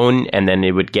my own and then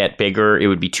it would get bigger, it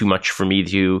would be too much for me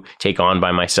to take on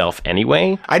by myself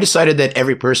anyway. I decided that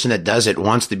every person that does it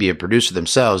wants to be a producer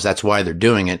themselves. That's why they're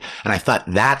doing it. And I thought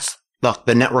that's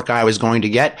the network I was going to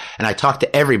get. And I talked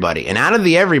to everybody. And out of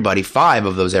the everybody, 5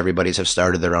 of those everybody's have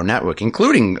started their own network,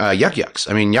 including Yuck Yucks.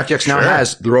 I mean, Yuck Yucks now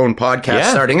has their own podcast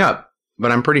starting up.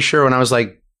 But I'm pretty sure when I was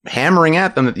like hammering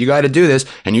at them that you got to do this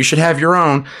and you should have your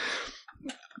own,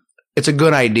 it's a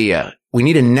good idea. We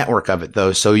need a network of it,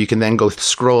 though, so you can then go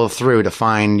scroll through to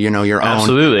find, your own.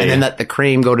 Absolutely. And then let the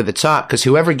cream go to the top. Because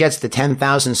whoever gets the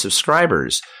 10,000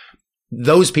 subscribers,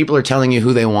 those people are telling you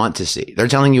who they want to see. They're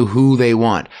telling you who they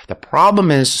want. The problem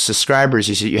is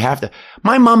subscribers, you have to,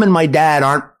 my mom and my dad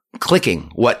aren't clicking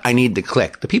what I need to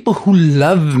click. The people who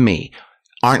love me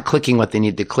aren't clicking what they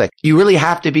need to click. You really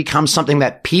have to become something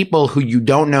that people who you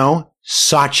don't know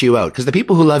sought you out. Because the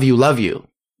people who love you, love you.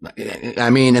 I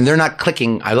mean, and they're not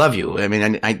clicking, I love you. I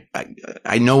mean,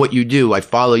 I know what you do. I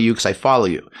follow you because I follow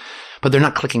you. But they're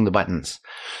not clicking the buttons.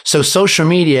 So social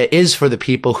media is for the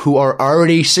people who are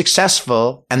already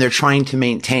successful and they're trying to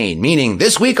maintain, meaning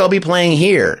this week I'll be playing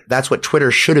here. That's what Twitter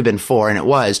should have been for, and it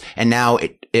was. And now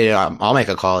I'll make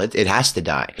a call. It has to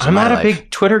die. I'm not a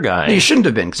big Twitter guy. No, you shouldn't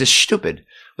have been because it's stupid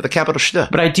with a capital sh.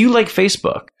 But I do like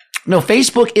Facebook. No,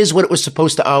 Facebook is what it was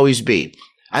supposed to always be.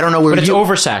 I don't know where but it's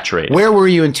oversaturated. Where were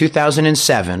you in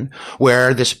 2007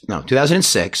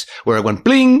 2006, where it went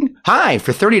bling, hi,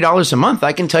 for $30 a month,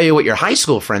 I can tell you what your high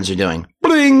school friends are doing.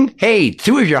 Bling, hey,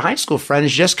 2 of your high school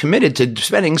friends just committed to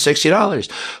spending $60.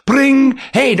 Bling,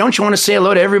 hey, don't you want to say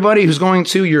hello to everybody who's going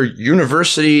to your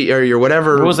university or your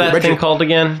whatever? What was that thing called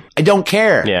again? I don't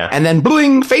care. Yeah. And then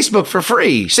bling, Facebook for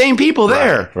free. Same people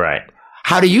there. Right.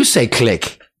 How do you say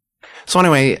click? So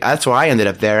anyway, that's why I ended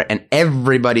up there, and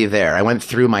everybody there. I went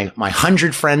through my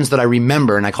 100 friends that I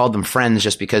remember, and I called them friends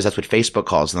just because that's what Facebook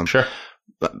calls them. Sure.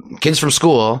 Kids from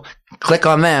school, click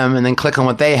on them, and then click on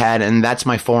what they had, and that's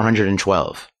my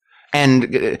 412.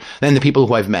 And then the people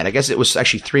who I've met, I guess it was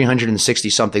actually 360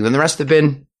 something. Then the rest have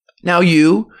been, now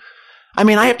you. I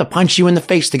mean, I have to punch you in the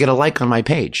face to get a like on my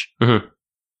page. Mm-hmm.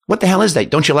 What the hell is that?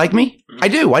 Don't you like me? I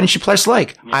do. Why didn't you press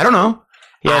like? I don't know.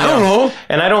 Yeah, I don't know.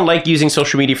 And I don't like using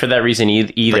social media for that reason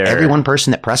either. For every one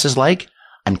person that presses like,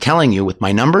 I'm telling you with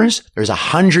my numbers, there's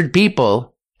 100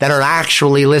 people that are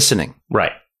actually listening.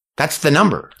 Right. That's the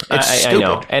number. It's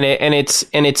stupid. I know.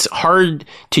 And it's hard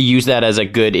to use that as a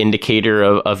good indicator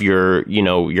of your,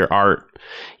 your art.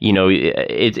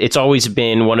 It's always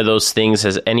been one of those things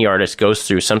as any artist goes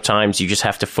through. Sometimes you just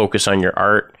have to focus on your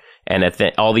art. And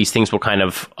all these things will kind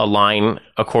of align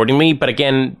accordingly. But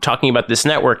again, talking about this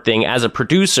network thing, as a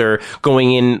producer,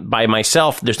 going in by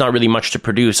myself, there's not really much to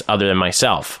produce other than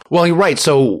myself. Well, you're right.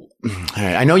 So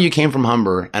I know you came from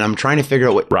Humber, and I'm trying to figure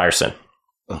out what... Ryerson.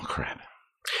 Oh, crap.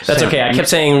 That's okay. I kept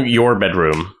saying your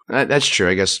bedroom. That's true,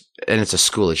 I guess. And it's a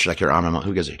school. It's like your alma mater.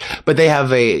 Who gives a... But they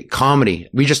have a comedy.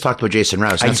 We just talked about Jason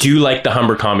Rouse. I do like the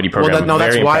Humber comedy program. Well,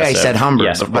 that's why I said Humber.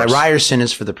 Yes, of but course. Ryerson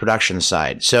is for the production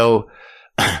side. So...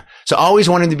 So always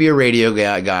wanted to be a radio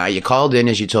guy. You called in,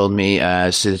 as you told me,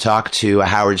 to talk to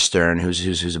Howard Stern,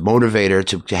 who's a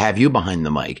motivator to have you behind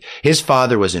the mic. His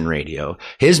father was in radio.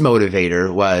 His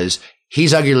motivator was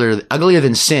he's uglier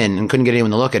than sin and couldn't get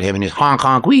anyone to look at him, and he's honk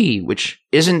honk wee, which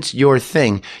isn't your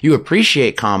thing. You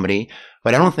appreciate comedy,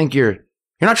 but I don't think you're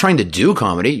not trying to do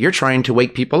comedy. You're trying to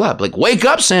wake people up. Like, wake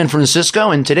up, San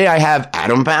Francisco. And today I have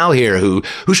Adam Powell here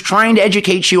who's trying to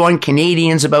educate you on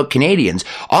Canadians about Canadians.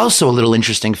 Also a little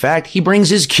interesting fact, he brings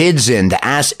his kids in to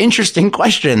ask interesting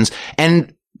questions,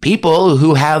 and people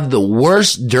who have the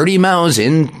worst dirty mouths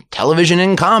in television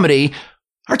and comedy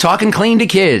are talking clean to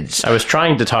kids. I was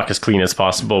trying to talk as clean as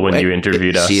possible when you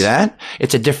interviewed us. See that?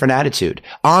 It's a different attitude.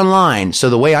 Online.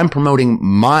 So the way I'm promoting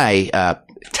my,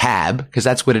 tab, because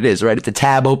that's what it is, right? It's a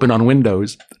tab open on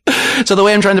Windows. So the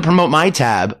way I'm trying to promote my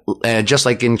tab, just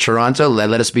like in Toronto,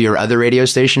 let us be your other radio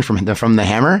station from the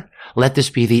Hammer. Let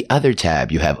this be the other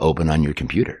tab you have open on your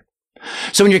computer.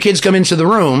 So when your kids come into the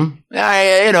room,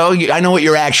 I know what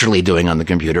you're actually doing on the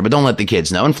computer, but don't let the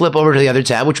kids know, and flip over to the other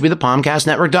tab, which would be the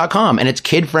PomcastNetwork.com. And it's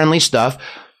kid-friendly stuff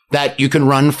that you can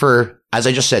run for, as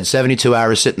I just said, 72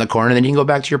 hours, sit in the corner, and then you can go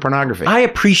back to your pornography. I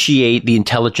appreciate the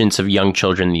intelligence of young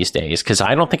children these days, because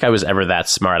I don't think I was ever that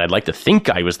smart. I'd like to think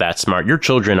I was that smart. Your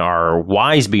children are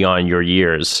wise beyond your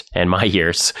years and my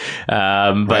years.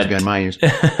 Wise beyond my years.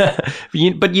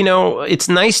 But, it's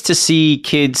nice to see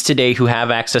kids today who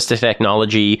have access to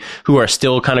technology, who are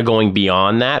still kind of going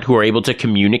beyond that, who are able to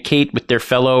communicate with their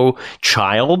fellow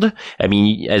child. I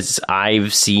mean, as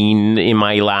I've seen in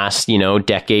my last,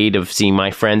 decade of seeing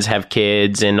my friends have kids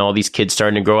and all these kids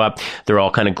starting to grow up, they're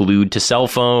all kind of glued to cell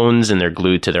phones and they're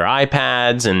glued to their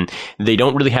iPads, and they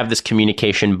don't really have this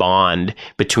communication bond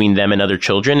between them and other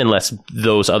children unless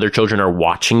those other children are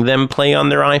watching them play on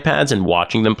their iPads and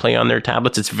watching them play on their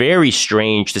tablets. It's very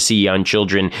strange to see young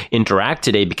children interact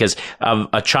today because of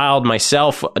a child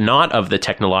myself, not of the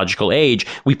technological age.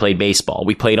 We played baseball.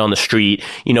 We played on the street.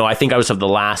 I think I was of the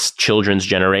last children's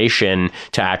generation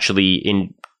to actually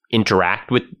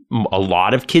interact with a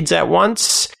lot of kids at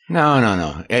once. No.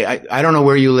 I don't know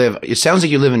where you live. It sounds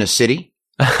like you live in a city.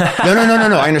 No.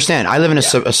 I understand. I live in a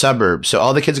suburb. So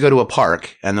all the kids go to a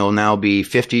park, and there'll now be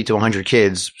 50 to 100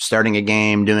 kids starting a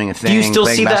game, doing a thing. Do you still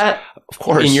see that? Of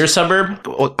course. In your suburb?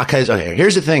 Because, okay,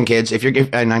 here's the thing, kids.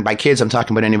 And by kids, I'm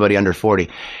talking about anybody under 40.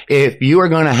 If you are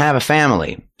going to have a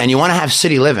family and you want to have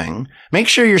city living, make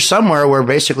sure you're somewhere where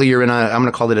basically you're in I'm going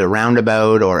to call it a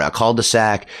roundabout or a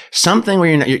cul-de-sac, something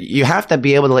where you have to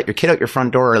be able to let your kid out your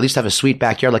front door, or at least have a sweet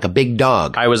backyard like a big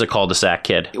dog. I was a cul-de-sac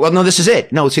kid. Well, no, this is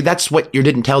it. No, see, that's what you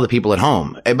didn't tell the people at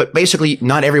home. But basically,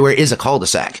 not everywhere is a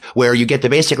cul-de-sac where you get to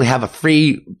basically have a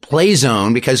free play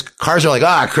zone because cars are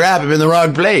like, crap, I'm in the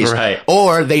wrong place. Right.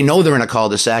 Or they know they're in a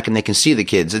cul-de-sac and they can see the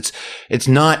kids. It's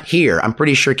not here. I'm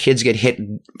pretty sure kids get hit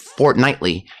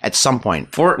fortnightly at some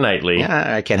point. Fortnightly?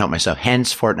 Yeah, I can't help myself.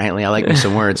 Hence, fortnightly. I like me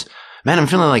some words. Man, I'm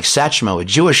feeling like Satchmo, a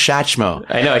Jewish Satchmo.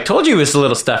 I know. I told you it was a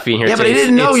little stuffy in here. Yeah, but I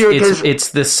didn't know you were. It's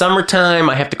the summertime.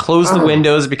 I have to close the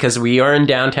windows because we are in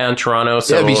downtown Toronto.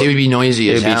 So it would be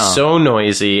noisy as hell. It would be so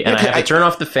noisy, and I have to turn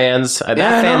off the fans. That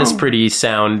fan is pretty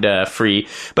sound free.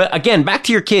 But again, back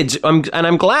to your kids.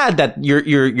 I'm glad that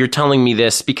you're telling me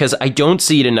this because I don't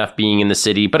see it enough being in the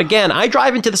city. But again, I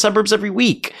drive into the suburbs every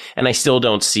week, and I still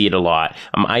don't see it a lot.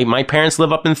 My parents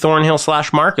live up in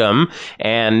Thornhill/Markham,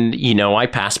 and I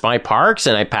pass by parks,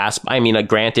 and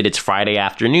granted it's Friday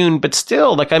afternoon, but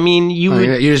still,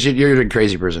 you're a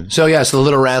crazy person. So the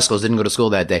Little Rascals didn't go to school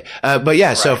that day.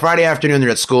 So Friday afternoon they're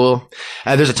at school.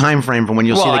 There's a time frame from when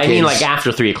you'll see the kids.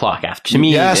 After 3:00 to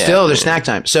me. Yeah, still there's snack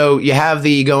time. So you have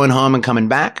the going home and coming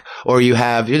back, or you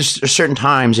have certain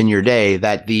times in your day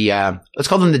that let's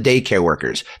call them the daycare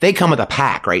workers. They come with a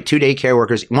pack, right? 2 daycare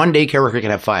workers. 1 daycare worker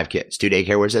can have 5 kids. 2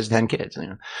 daycare workers has 10 kids.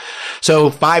 So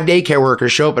 5 daycare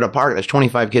workers show up at a park. There's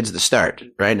 25 kids at the start,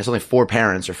 right? And it's only 4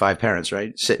 parents or 5 parents,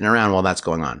 right? Sitting around while that's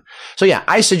going on. So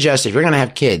I suggest if you're going to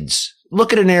have kids,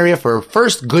 look at an area for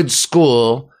first good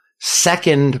school,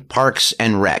 second parks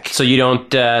and rec. So you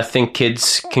don't think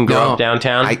kids can go up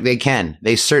downtown? They can.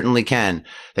 They certainly can.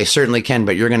 But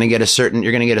you're going to get a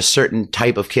certain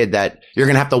type of kid that you're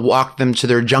going to have to walk them to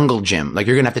their jungle gym. Like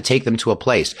you're going to have to take them to a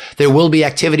place. There will be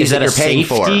activities that you're paying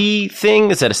for.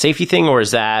 Is that a safety thing, or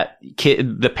is that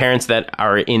the parents that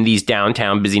are in these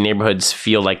downtown busy neighborhoods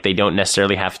feel like they don't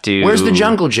necessarily have to? Where's the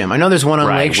jungle gym? I know there's one on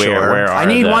Lakeshore. Where I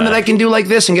need one that I can do like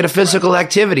this and get a physical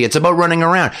activity. It's about running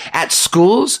around. At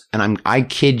schools, and I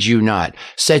kid you not,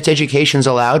 sex education's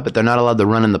allowed, but they're not allowed to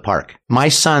run in the park. My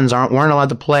sons weren't allowed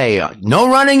to play. No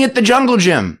running at the jungle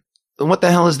gym. What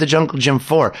the hell is the jungle gym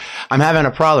for? I'm having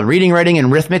a problem. Reading, writing,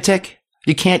 and arithmetic.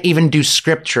 You can't even do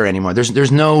scripture anymore.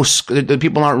 There's no, the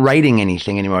people aren't writing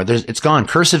anything anymore. It's gone.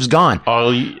 Cursive's gone.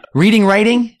 Reading,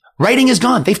 writing is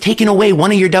gone. They've taken away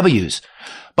one of your W's.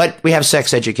 But we have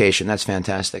sex education. That's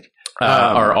fantastic.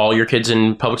 Are all your kids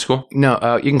in public school?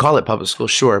 No, you can call it public school,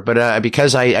 sure. But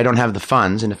because I don't have the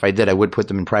funds, and if I did, I would put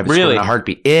them in private school in a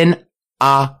heartbeat. In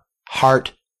a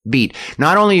heartbeat.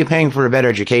 Not only are you paying for a better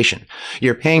education,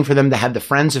 you're paying for them to have the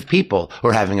friends of people who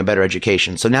are having a better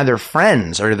education. So now their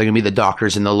friends are going to be the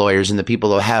doctors and the lawyers and the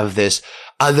people who have this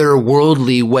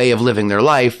otherworldly way of living their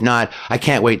life, not, I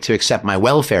can't wait to accept my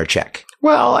welfare check.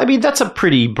 Well, I mean, that's a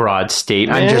pretty broad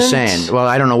statement. I'm just saying. Well,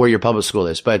 I don't know where your public school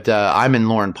is, but I'm in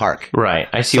Lauren Park. Right.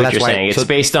 I see what you're saying. It's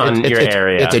based on your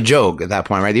area. It's a joke at that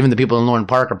point, right? Even the people in Lauren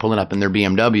Park are pulling up in their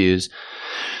BMWs.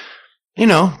 You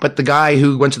know, but the guy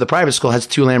who went to the private school has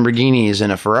 2 Lamborghinis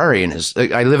and a Ferrari in his.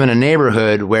 I live in a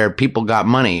neighborhood where people got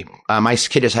money. My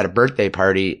kid just had a birthday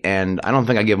party, and I don't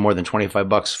think I give more than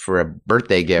 $25 for a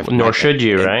birthday gift. Nor should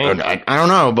you, right? I don't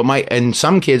know, but and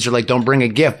some kids are like, don't bring a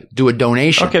gift, do a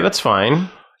donation. Okay, that's fine.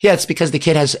 Yeah, it's because the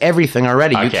kid has everything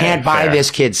already. Okay, you can't buy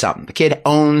this kid something. The kid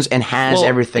owns and has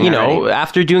everything already. You know,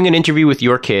 after doing an interview with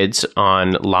your kids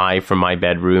on Live from My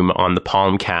Bedroom on the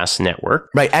Palmcast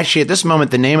Network. Right. Actually, at this moment,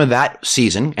 the name of that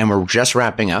season, and we're just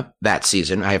wrapping up that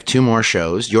season. I have 2 more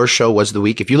shows. Your show was the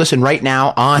week. If you listen right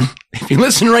now,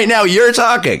 you're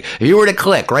talking. If you were to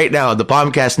click right now on the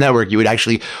Palmcast Network, you would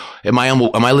actually... Am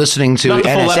I listening to not the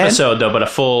NSN? Full episode though, but a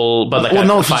full, but like a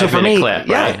 5-minute clip,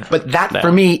 yeah, right? But that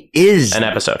for me is an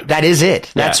episode. That is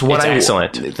it. That's what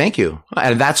excellent. Thank you.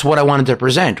 And that's what I wanted to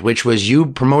present, which was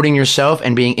you promoting yourself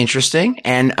and being interesting,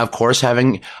 and of course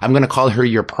I'm going to call her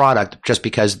your product just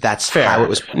because that's how it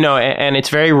was. No, and it's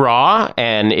very raw,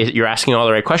 and you're asking all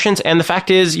the right questions. And the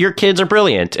fact is, your kids are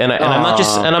brilliant, and I'm not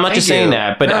just saying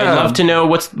that, but I'd love to know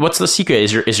what's the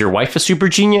secret. Is your wife a super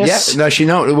genius? Yeah,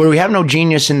 no, we have no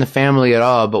genius in the family at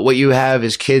all, but what you have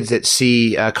is kids that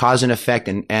see cause and effect,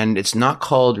 and it's not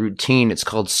called routine, it's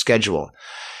called schedule.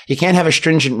 You can't have a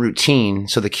stringent routine,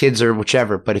 so the kids are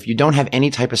whichever, but if you don't have any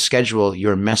type of schedule,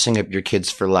 you're messing up your kids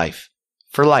for life.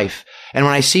 For life. And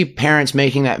when I see parents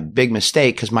making that big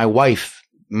mistake, because my wife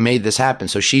made this happen,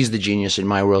 so she's the genius in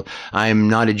my world. I'm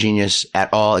not a genius at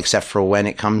all, except for when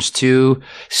it comes to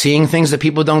seeing things that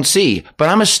people don't see. But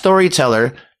I'm a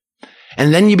storyteller,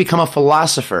 and then you become a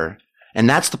philosopher. And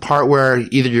that's the part where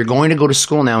either you're going to go to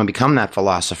school now and become that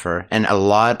philosopher, and a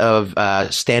lot of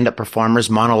stand-up performers,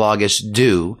 monologists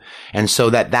do. And so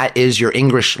that is your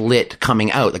English lit coming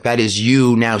out. Like that is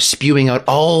you now spewing out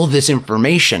all this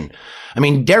information. I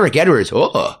mean, Derek Edwards,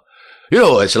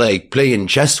 it's like playing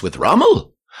chess with Rommel.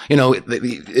 You know,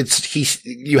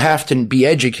 you have to be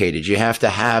educated. You have to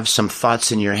have some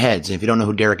thoughts in your heads. And if you don't know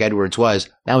who Derek Edwards was,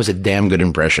 that was a damn good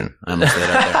impression. I'm going to say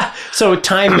that there. So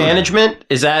time management,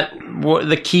 is that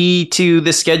the key to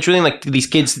the scheduling? Like these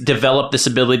kids develop this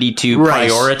ability to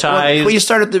prioritize? Well, you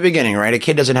start at the beginning, right? A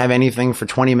kid doesn't have anything for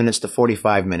 20 minutes to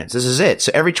 45 minutes. This is it.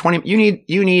 So every 20, you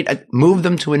need move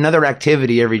them to another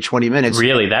activity every 20 minutes.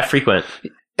 Really? That frequent?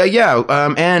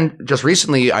 And just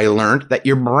recently I learned that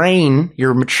your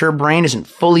mature brain isn't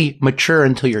fully mature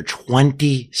until you're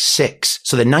 26.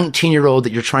 So the 19-year-old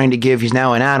that you're trying to give, he's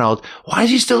now an adult. Why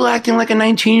is he still acting like a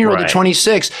 19-year-old at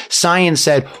 26? Science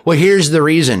said, well, here's the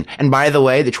reason. And by the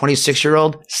way, the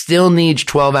 26-year-old still needs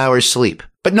 12 hours sleep.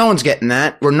 But no one's getting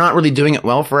that. We're not really doing it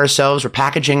well for ourselves. We're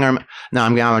packaging our... No, I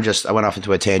went off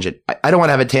into a tangent. I don't want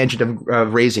to have a tangent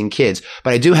of raising kids,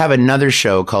 but I do have another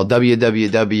show called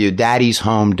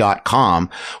www.daddyshome.com,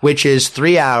 which is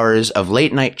 3 hours of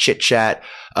late night chit chat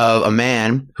of a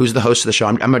man who's the host of the show.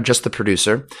 I'm just the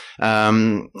producer,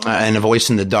 and a voice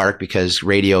in the dark, because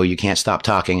radio, you can't stop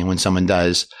talking. And when someone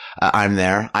does, I'm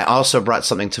there. I also brought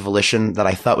something to Volition that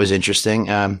I thought was interesting.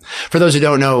 For those who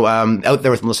don't know, Out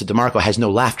There with Melissa DeMarco has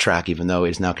no laugh track, even though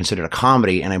it is now considered a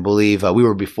comedy. And I believe we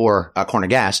were before Corner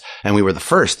Gas, and we were the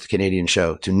first Canadian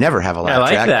show to never have a laugh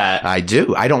track. I like that. I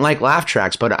do. I don't like laugh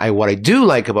tracks, but what I do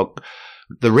like about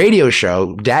the radio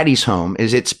show, Daddy's Home,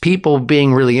 is it's people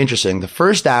being really interesting. The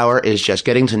first hour is just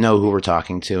getting to know who we're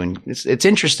talking to, and it's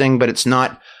interesting, but it's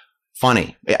not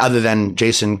funny. Other than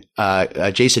Jason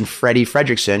Freddie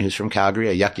Fredrickson, who's from Calgary,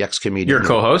 a Yuck Yucks comedian. You're a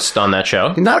co-host on that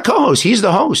show. Not a co-host. He's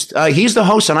the host.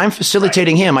 And I'm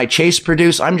facilitating him. I chase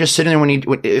produce. I'm just sitting there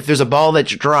if there's a ball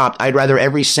that's dropped, I'd rather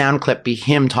every sound clip be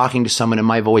him talking to someone and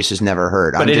my voice is never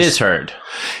heard. But it is heard.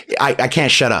 I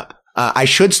can't shut up. I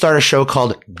should start a show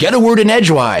called Get a Word in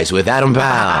Edgewise with Adam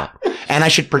Powell. And I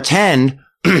should pretend,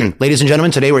 ladies and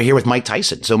gentlemen, today we're here with Mike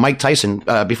Tyson. So Mike Tyson,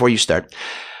 before you start,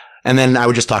 And then I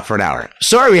would just talk for an hour.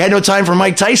 Sorry, we had no time for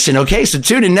Mike Tyson. Okay, so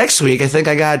tune in next week. I think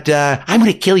I got, I'm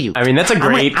going to kill you. I mean, that's a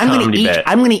great comedy bit.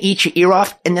 I'm going to eat your ear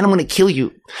off, and then I'm going to kill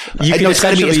you. It's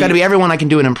got to be everyone I can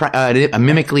do a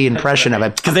mimicry impression of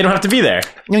it. Because they don't have to be there.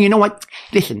 No, you know what?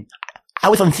 Listen. I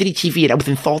was on City TV and I was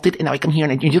insulted, and now I come here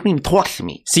and you don't even talk to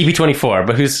me. CP24,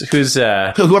 but who's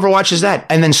whoever watches that.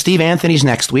 And then Steve Anthony's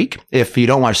next week. If you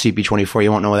don't watch CP24,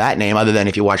 you won't know that name other than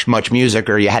if you watch Much Music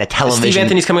or you had a television. Steve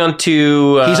Anthony's coming on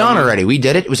to... he's on already. We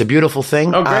did it. It was a beautiful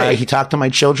thing. Oh, great. He talked to my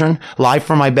children live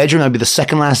from my bedroom. That'll be the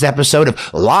second last episode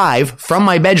of Live from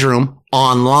My Bedroom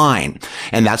online.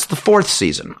 And that's the 4th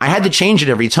season. I had to change it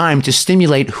every time to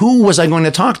stimulate who was I going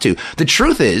to talk to. The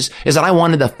truth is that I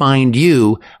wanted to find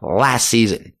you last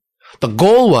season. The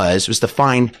goal was to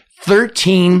find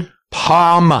 13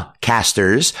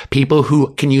 Palmcasters, people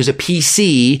who can use a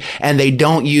PC and they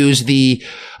don't use the,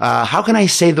 how can I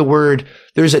say the word?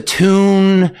 There's a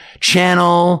tune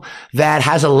channel that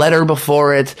has a letter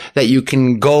before it that you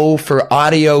can go for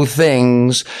audio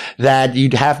things that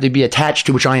you'd have to be attached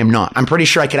to, which I am not. I'm pretty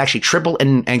sure I could actually triple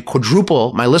and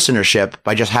quadruple my listenership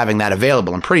by just having that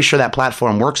available. I'm pretty sure that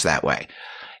platform works that way.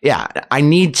 Yeah, I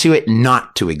need it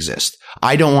not to exist.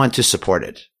 I don't want to support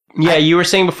it. Yeah, you were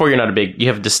saying before you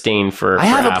have disdain for I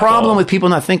have Apple. a problem with people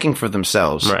not thinking for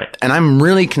themselves. Right. And I'm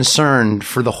really concerned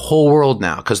for the whole world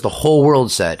now because the whole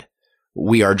world said,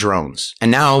 we are drones. And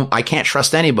now I can't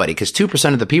trust anybody because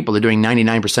 2% of the people are doing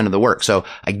 99% of the work. So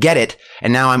I get it.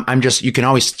 And now I'm just, you can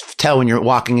always tell when you're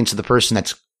walking into the person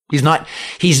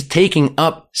he's taking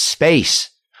up space.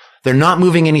 They're not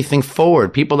moving anything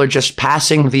forward. People are just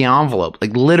passing the envelope.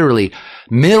 Like literally,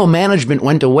 middle management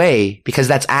went away because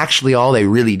that's actually all they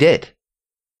really did.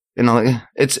 You know,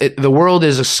 the world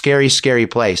is a scary, scary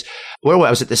place. Where I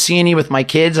was at the CNE with my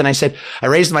kids and I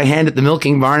raised my hand at the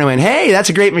milking barn and went, hey, that's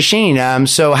a great machine.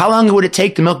 So how long would it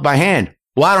take to milk by hand?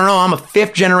 Well, I don't know. I'm a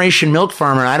 5th generation milk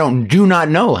farmer. And I do not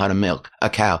know how to milk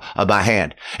a cow by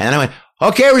hand. And then I went,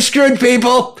 okay, we're screwed,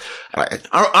 people.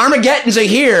 Armageddon's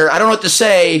here. I don't know what to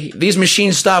say. These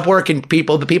machines stop working,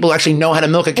 people. The people who actually know how to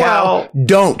milk a cow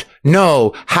don't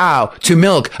know how to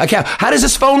milk a cow. How does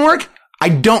this phone work? I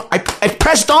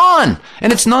pressed on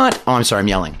and it's not. Oh, I'm sorry. I'm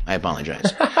yelling. I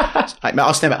apologize.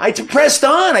 I'll stand back. I pressed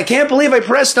on. I can't believe I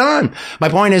pressed on. My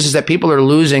point is that people are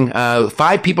losing.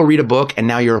 5 people read a book and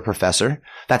now you're a professor.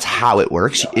 That's how it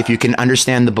works. If you can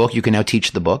understand the book, you can now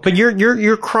teach the book. But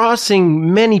you're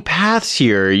crossing many paths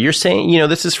here. You're saying,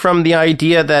 this is from the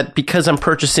idea that because I'm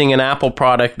purchasing an Apple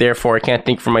product, therefore I can't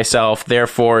think for myself.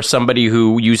 Therefore, somebody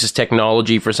who uses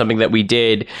technology for something that we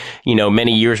did,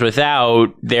 many years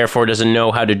without, therefore doesn't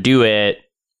know how to do it.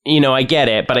 I get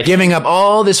it, but giving up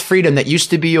all this freedom that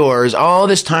used to be yours, all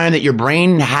this time that your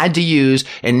brain had to use.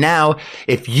 And now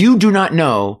if you do not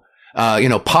know,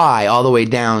 pi all the way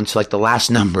down to like the last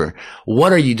number,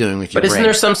 what are you doing with your brain? But isn't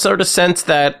there some sort of sense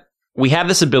that we have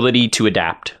this ability to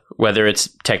adapt, whether it's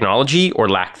technology or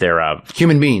lack thereof?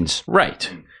 Human beings.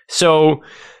 Right. So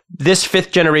this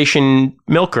 5th generation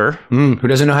milker who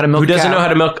doesn't know how to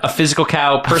milk a physical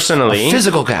cow personally. A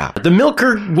physical cow. The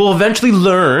milker will eventually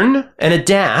learn and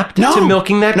adapt to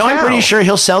milking that cow. No, I'm pretty sure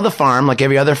he'll sell the farm like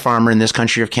every other farmer in this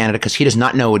country of Canada because he does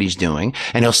not know what he's doing.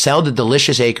 And he'll sell the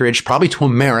delicious acreage probably to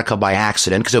America by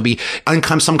accident because it'll be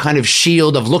some kind of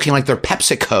shield of looking like they're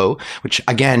PepsiCo, which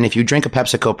again, if you drink a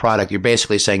PepsiCo product, you're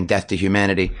basically saying death to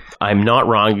humanity. I'm not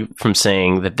wrong from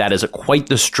saying that is quite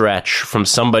the stretch from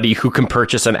somebody who can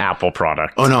purchase an Apple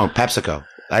product. Oh no, PepsiCo.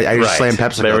 I just slammed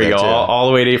PepsiCo. There we go. All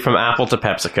the way from Apple to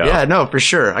PepsiCo. Yeah, no, for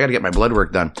sure. I got to get my blood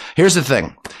work done. Here's the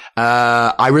thing.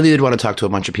 I really did want to talk to a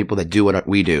bunch of people that do what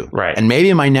we do. Right. And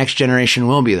maybe my next generation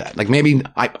will be that. Like maybe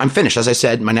I'm finished. As I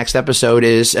said, my next episode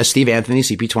is Steve Anthony,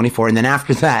 CP24. And then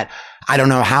after that, I don't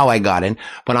know how I got in,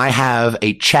 but I have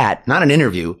a chat, not an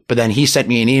interview, but then he sent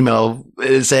me an email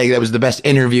saying that was the best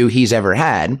interview he's ever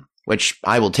had, which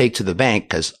I will take to the bank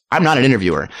because I'm not an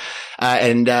interviewer.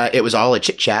 And it was all a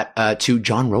chit chat to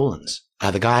John Rowlands,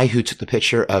 the guy who took the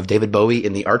picture of David Bowie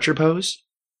in the Archer pose.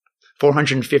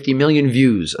 450 million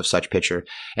views of such picture.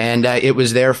 And it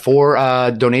was there for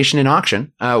donation and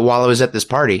auction while I was at this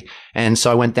party. And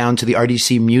so I went down to the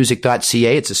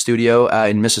rdcmusic.ca. It's a studio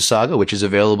in Mississauga, which is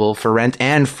available for rent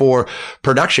and for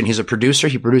production. He's a producer.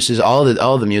 He produces all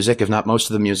the music, if not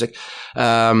most of the music.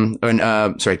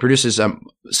 Produces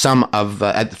some of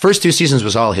the first 2 seasons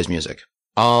was all his music.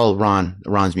 All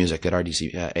Ron's music at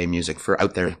RDC Music for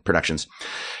Out There Productions.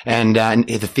 And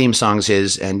the theme song's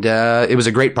his. And it was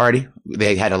a great party.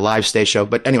 They had a live stage show.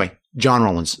 But anyway, John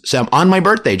Rollins. So on my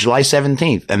birthday, July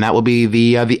 17th, and that will be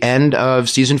the end of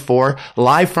season 4,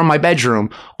 live from my bedroom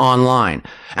online.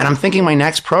 And I'm thinking my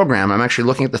next program, I'm actually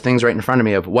looking at the things right in front of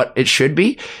me of what it should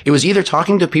be. It was either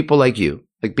talking to people like you,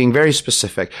 like being very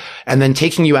specific, and then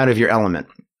taking you out of your element,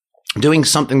 doing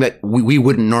something that we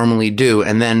wouldn't normally do.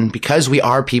 And then because we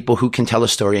are people who can tell a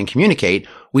story and communicate,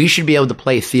 we should be able to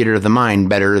play theater of the mind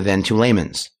better than two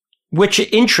laymen's. Which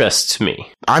interests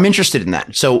me. I'm interested in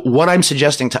that. So what I'm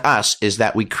suggesting to us is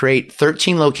that we create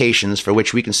 13 locations for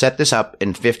which we can set this up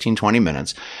in 15, 20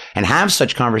 minutes and have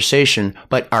such conversation,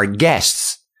 but our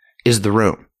guests is the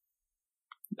room.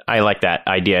 I like that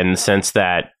idea in the sense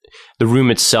that the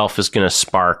room itself is going to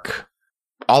spark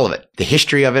all of it. The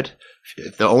history of it.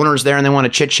 If the owner's there and they want to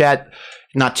chit chat,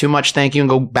 not too much, thank you, and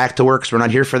go back to work because we're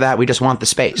not here for that. We just want the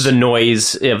space. The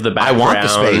noise of the background. I want the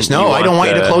space. No, I don't want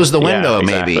you to close the window,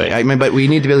 exactly. Maybe. I mean, but we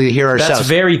need to be able to hear ourselves. That's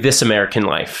very This American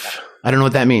Life. I don't know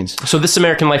what that means. So This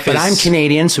American Life is... But I'm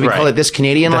Canadian, so we call it This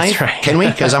Canadian Life? Right. Can we?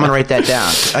 Because I'm going to write that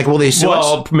down. Like, will they sue us?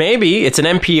 Well, maybe. It's an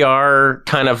NPR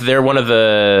kind of... They're one of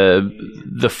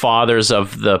the fathers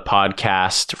of the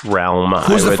podcast realm,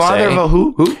 Who's the father of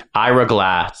who? Ira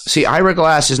Glass. See, Ira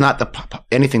Glass is not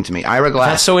anything to me. Ira Glass...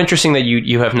 That's so interesting that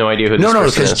you have no idea who this person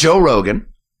is. No, because Joe Rogan...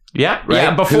 Yeah, right?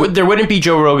 Yeah. Before there wouldn't be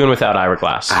Joe Rogan without Ira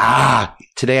Glass.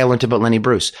 Today I learned about Lenny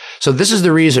Bruce. So this is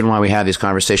the reason why we have these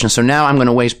conversations. So now I'm going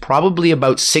to waste probably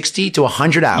about 60 to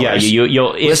 100 hours. Yeah,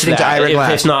 you'll listening to Ira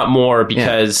Glass, if not more,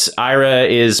 because Ira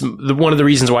is one of the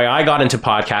reasons why I got into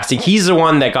podcasting. He's the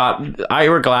one that got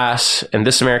Ira Glass and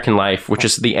This American Life, which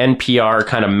is the NPR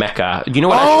kind of mecca. Do you know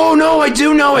what? Oh no, I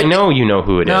do know it. I know you know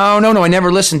who it is. No. I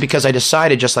never listened because I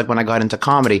decided, just like when I got into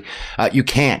comedy, you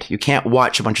can't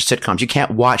watch a bunch of sitcoms. You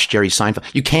can't watch Jerry Seinfeld.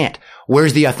 You can't.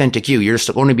 Where's the authentic you? You're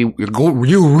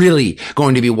really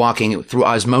going to be walking through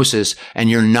osmosis, and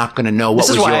you're not going to know what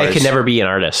was yours. This is why I could never be an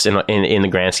artist in the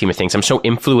grand scheme of things. I'm so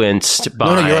influenced by...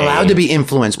 No, you're allowed to be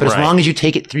influenced, but as long as you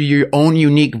take it through your own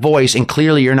unique voice, and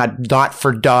clearly you're not dot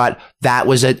for dot, that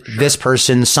was this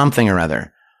person something or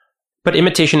other. But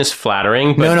imitation is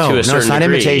flattering, but no, to a certain it's not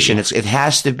degree. imitation. It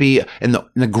has to be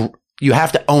you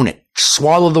have to own it.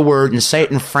 Swallow the word and say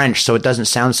it in French so it doesn't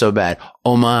sound so bad.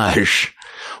 Homage,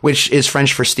 which is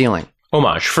French for stealing.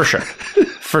 Homage, for sure.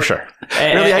 For sure.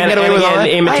 Really, I can get away with all that?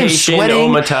 Imitation,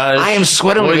 homage. I am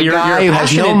sweating like a guy who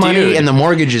has no money and the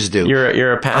mortgages due.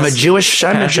 You're a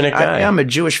passionate guy. I'm a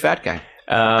Jewish fat guy.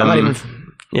 I'm not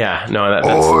even... Yeah, no, that's...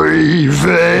 Oy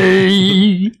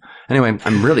vey. Anyway,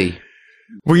 I'm really...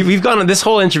 We've gone. This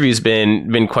whole interview's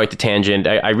been quite the tangent.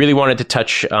 I really wanted to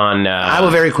touch on. I will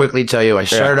very quickly tell you. I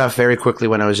started off very quickly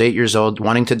when I was 8 years old,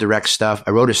 wanting to direct stuff.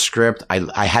 I wrote a script.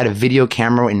 I had a video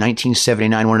camera in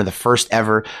 1979, one of the first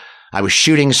ever. I was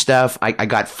shooting stuff. I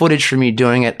got footage from me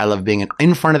doing it. I love being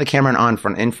in front of the camera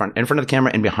and in front of the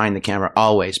camera and behind the camera,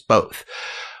 always, both.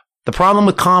 The problem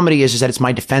with comedy is that it's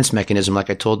my defense mechanism, like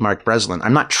I told Mark Breslin.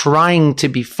 I'm not trying to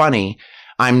be funny.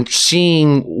 I'm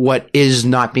seeing what is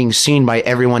not being seen by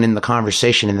everyone in the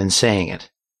conversation and then saying it.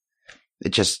 It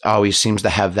just always seems to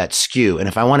have that skew. And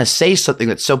if I want to say something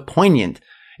that's so poignant,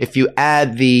 if you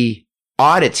add the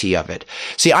oddity of it.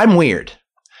 See, I'm weird.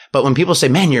 But when people say,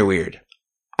 man, you're weird,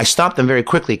 I stop them very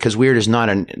quickly because weird is not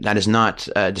a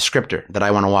descriptor that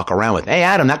I want to walk around with. Hey,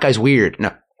 Adam, that guy's weird.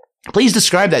 No. Please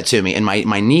describe that to me. And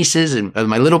my nieces and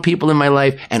my little people in my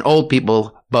life and old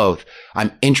people, both.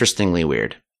 I'm interestingly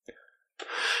weird.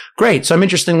 Great. So I'm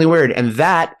interestingly weird. And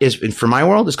that is, for my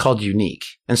world, is called unique.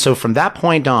 And so from that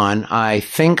point on, I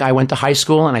think I went to high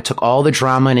school and I took all the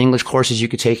drama and English courses you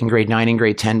could take in grade 9 and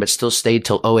grade 10, but still stayed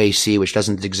till OAC, which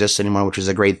doesn't exist anymore, which was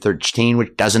a grade 13,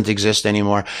 which doesn't exist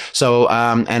anymore. So,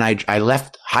 and I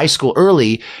left high school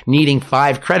early needing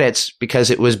 5 credits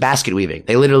because it was basket weaving.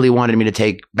 They literally wanted me to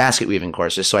take basket weaving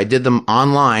courses. So I did them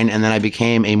online and then I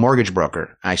became a mortgage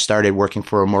broker. I started working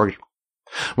for a mortgage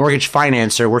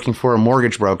financer, working for a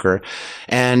mortgage broker.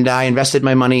 And I invested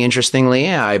my money, interestingly.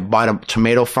 I bought a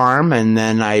tomato farm and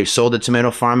then I sold the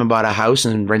tomato farm and bought a house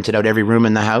and rented out every room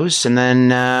in the house. And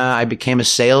then I became a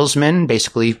salesman,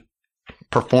 basically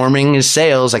performing as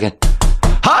sales.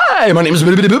 Hi, my name is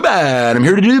Boobad. I'm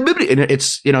here to do Boobad. And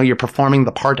it's, you're performing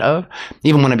the part of.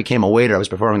 Even when I became a waiter, I was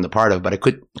performing the part of, but I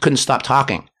couldn't stop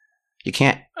talking. You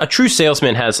can't. A true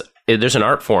salesman there's an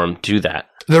art form to that.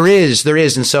 There is.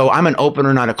 And so I'm an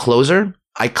opener, not a closer.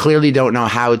 I clearly don't know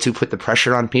how to put the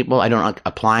pressure on people. I don't like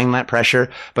applying that pressure,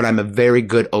 but I'm a very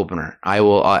good opener. I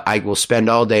will spend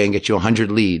all day and get you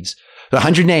 100 leads,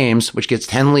 100 names, which gets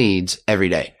 10 leads every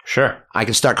day. Sure. I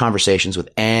can start conversations with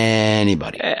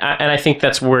anybody. And I think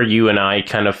that's where you and I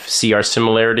kind of see our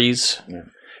similarities. Yeah.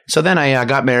 So then I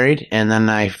got married and then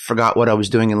I forgot what I was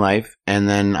doing in life. And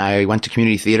then I went to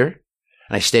community theater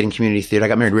and I stayed in community theater. I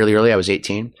got married really early. I was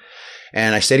 18.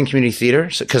 And I stayed in community theater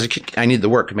because I needed the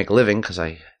work to make a living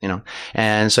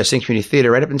and so I stayed in community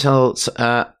theater right up until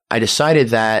I decided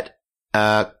that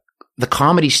the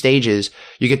comedy stages,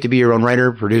 you get to be your own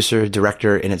writer, producer,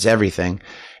 director, and it's everything.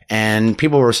 And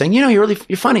people were saying, you're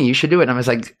funny. You should do it. And I was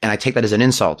like, and I take that as an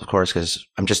insult, of course, because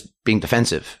I'm just being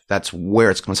defensive. That's where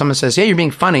it's when someone says, yeah, you're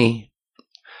being funny.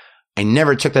 I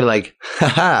never took that like,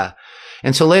 haha.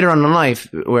 And so later on in life,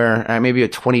 where maybe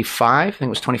at 25, I think it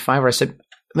was 25, where I said,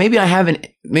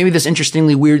 maybe this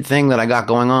interestingly weird thing that I got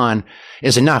going on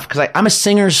is enough. Cause I'm a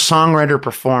singer, songwriter,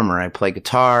 performer. I play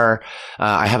guitar.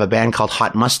 I have a band called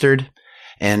Hot Mustard,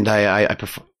 and I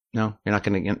perform. No, you're not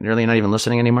going to, really not even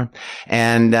listening anymore.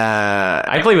 And,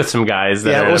 I play with some guys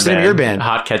that what's the name of your band?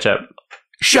 Hot Ketchup.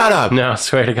 Shut up. No,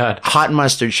 swear to God. Hot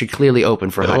Mustard should clearly open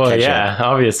for Hot Ketchup. Yeah,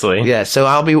 obviously. Yeah. So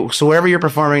wherever you're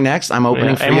performing next, I'm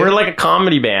opening for you. And we're like a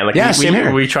comedy band. Like same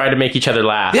here. We try to make each other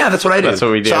laugh. Yeah, that's what I do. That's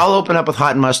what we do. So I'll open up with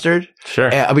Hot Mustard.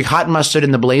 Sure. I'll be Hot Mustard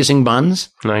in the Blazing Buns.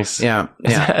 Nice. Yeah.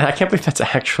 I can't believe that's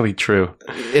actually true.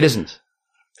 It isn't.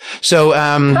 So,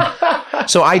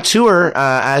 so I tour,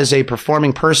 as a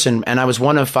performing person, and I was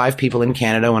one of 5 people in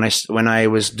Canada when I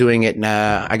was doing it.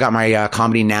 I got my,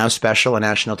 Comedy Now special, a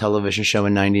national television show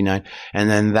in 99. And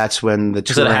then that's when the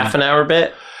tour. Was it a half an hour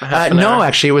bit? No,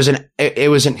 actually it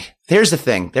was an, here's the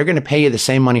thing. They're going to pay you the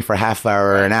same money for a half hour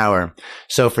or an hour.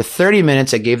 So for 30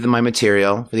 minutes, I gave them my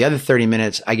material. For the other 30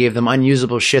 minutes, I gave them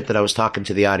unusable shit that I was talking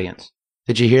to the audience.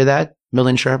 Did you hear that?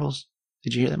 Million Sharples?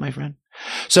 Did you hear that, my friend?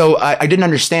 So I didn't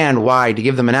understand why to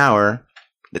give them an hour.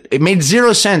 It made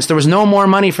 0 sense. There was no more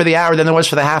money for the hour than there was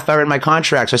for the half hour in my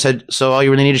contract. So I said, so all you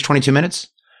really need is 22 minutes?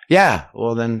 Yeah.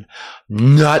 Well, then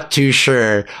not too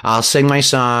sure. I'll sing my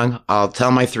song. I'll tell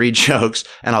my 3 jokes,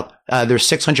 and there's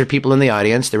 600 people in the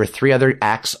audience. There were 3 other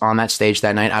acts on that stage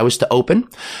that night. I was to open,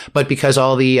 but because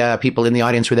all the people in the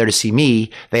audience were there to see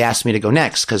me, they asked me to go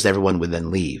next because everyone would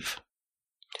then leave.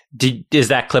 Is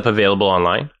that clip available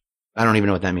online? I don't even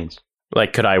know what that means.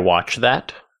 Like, could I watch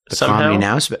that somehow? Comedy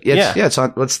Now? It's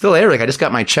on. It's still airing. I just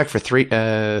got my check for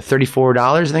 $34,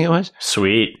 I think it was.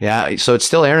 Sweet. Yeah, so it's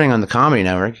still airing on the Comedy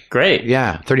Network. Great.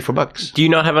 Yeah, $34. Do you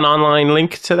not have an online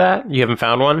link to that? You haven't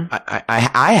found one?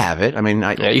 I have it. I mean,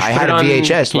 I had a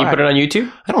VHS. Can you put it on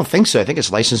YouTube? I don't think so. I think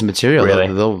it's licensed material.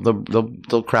 Really?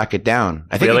 They'll crack it down.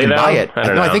 I think really, you can buy it. I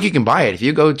don't know. I think you can buy it. If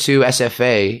you go to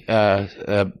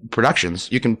SFA Productions,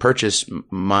 you can purchase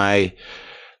my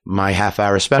half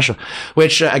hour special,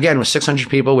 which again was 600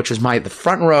 people, which was the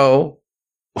front row.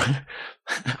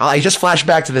 I just flashed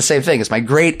back to the same thing. It's my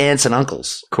great aunts and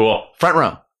uncles. Cool. Front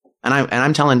row. And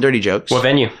I'm telling dirty jokes. What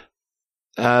venue?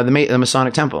 The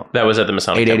Masonic Temple. That was at the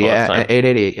Masonic Temple.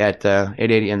 880 at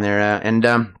 880 in there.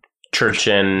 Church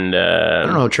and, I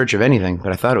don't know, church of anything,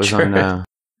 but I thought it was on,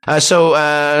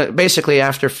 so basically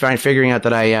after figuring out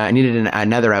that I needed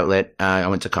another outlet, I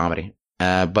went to comedy.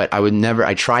 But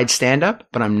I tried stand up,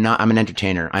 but I'm an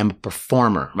entertainer. I'm a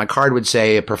performer. My card would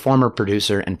say a performer,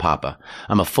 producer, and papa.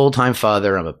 I'm a full-time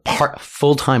father. I'm a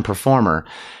full-time performer,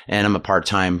 and I'm a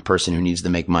part-time person who needs to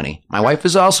make money. My wife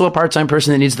is also a part-time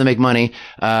person that needs to make money.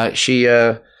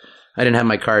 I didn't have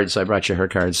my cards, so I brought you her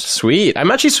cards. Sweet.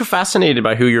 I'm actually so fascinated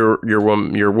by who your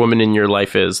woman in your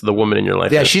life is. The woman in your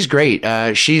life. Yeah, is. She's great.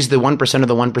 She's the 1% of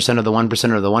the 1% of the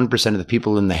 1% of the 1% of the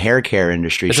people in the hair care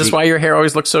industry. Is this why your hair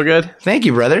always looks so good? Thank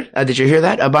you, brother. Did you hear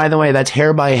that? By the way, that's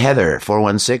Hair by Heather,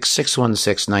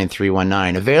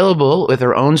 416-616-9319. Available with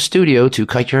her own studio to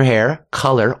cut your hair,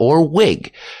 color, or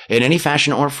wig in any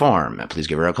fashion or form. Please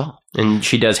give her a call. And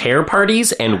she does hair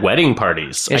parties and wedding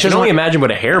parties. I can only imagine what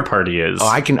a hair party is. Oh,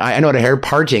 I know what a hair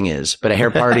parting is, but a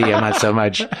hair party, I'm not so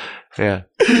much. Yeah.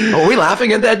 Oh, are we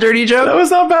laughing at that dirty joke? That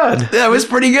was not bad. That was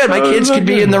pretty good. My kids could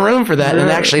be in the room for that and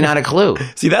actually not a clue.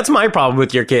 See, that's my problem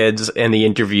with your kids and the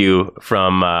interview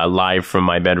from live from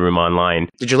my bedroom online.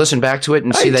 Did you listen back to it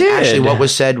and see that actually what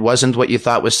was said wasn't what you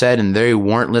thought was said and they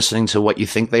weren't listening to what you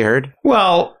think they heard?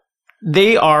 Well,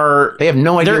 they have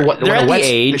no idea what they're at the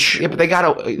age but they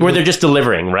gotta where they're just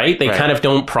delivering, right? They kind of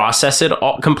don't process it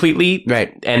all completely,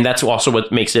 right? And that's also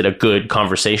what makes it a good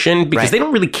conversation because they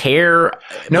don't really care,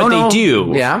 but they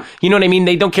do. Yeah, you know what I mean?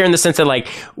 They don't care in the sense that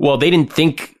they didn't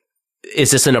think.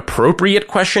 Is this an appropriate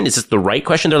question? Is this the right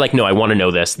question? They're like, no, I want to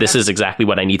know this. This is exactly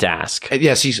what I need to ask.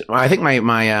 Yes, I think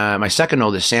my second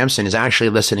oldest, Samson, is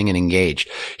actually listening and engaged.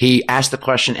 He asked the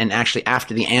question and actually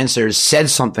after the answers said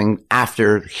something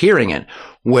after hearing it,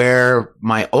 where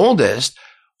my oldest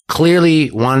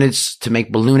clearly wanted to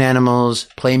make balloon animals,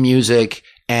 play music,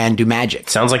 and do magic.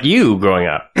 Sounds like you growing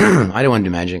up. I didn't want to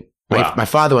do magic. My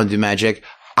father wanted to do magic.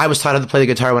 I was taught how to play the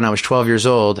guitar when I was 12 years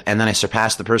old, and then I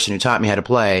surpassed the person who taught me how to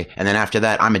play. And then after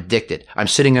that, I'm addicted. I'm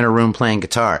sitting in a room playing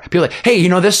guitar. People are like, hey, you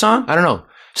know this song? I don't know.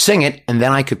 Sing it, and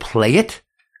then I could play it?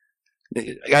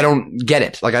 I don't get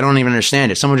it. Like, I don't even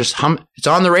understand it. Someone just it's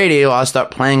on the radio. I'll start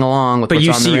playing along with what's on the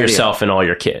radio. But you see yourself in all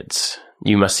your kids.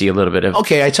 You must see a little bit of...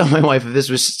 Okay, I told my wife if this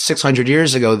was 600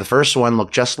 years ago, the first one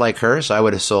looked just like her, so I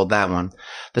would have sold that one.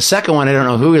 The second one, I don't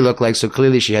know who he looked like, so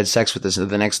clearly she had sex with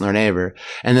the next door neighbor.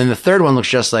 And then the third one looks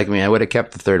just like me. I would have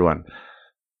kept the third one.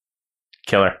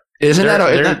 Killer. Isn't that...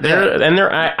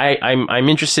 I'm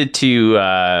interested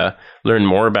to learn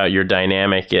more about your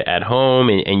dynamic at home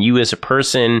and you as a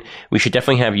person. We should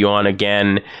definitely have you on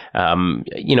again.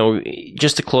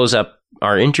 Just to close up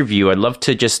our interview, I'd love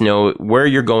to just know where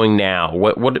you're going now.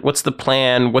 What's the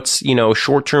plan? What's,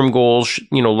 short-term goals,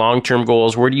 long-term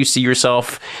goals? Where do you see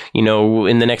yourself, in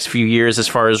the next few years as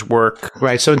far as work?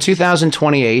 Right. So in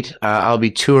 2028, I'll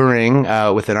be touring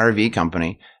with an RV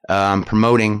company,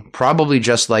 promoting probably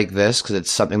just like this because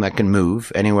it's something that can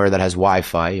move anywhere that has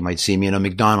Wi-Fi. You might see me in a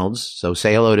McDonald's. So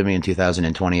say hello to me in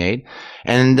 2028.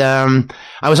 And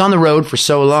I was on the road for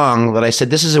so long that I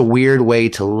said, this is a weird way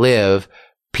to live.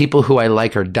 People who I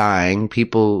like are dying.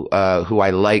 People who I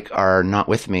like are not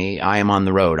with me. I am on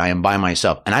the road. I am by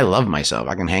myself. And I love myself.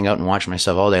 I can hang out and watch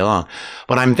myself all day long.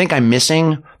 But I think I'm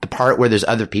missing the part where there's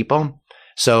other people.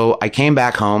 So I came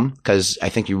back home because I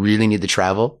think you really need to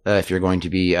travel if you're going to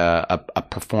be a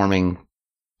performing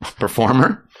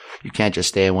performer. You can't just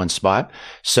stay in one spot.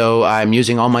 So I'm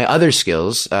using all my other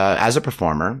skills as a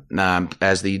performer,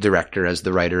 as the director, as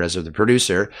the writer, as the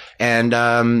producer, and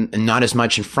not as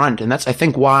much in front. And that's, I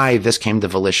think, why this came to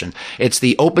Volition. It's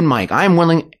the open mic. I'm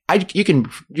willing. You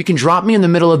can drop me in the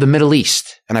middle of the Middle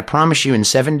East, and I promise you in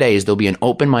 7 days there'll be an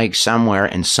open mic somewhere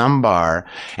in some bar.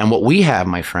 And what we have,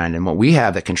 my friend, and what we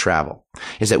have that can travel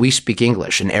is that we speak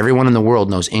English, and everyone in the world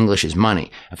knows English is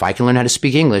money. If I can learn how to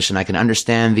speak English and I can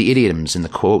understand the idioms and the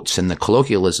quotes and the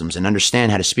colloquialisms and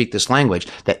understand how to speak this language,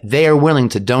 that they are willing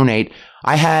to donate.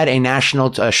 I had a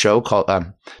national show called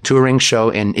touring show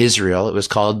in Israel. It was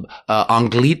called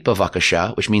Anglit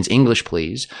Bavakasha, which means English,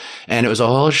 please. And it was a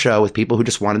whole show with people who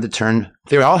just wanted to turn.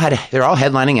 They're all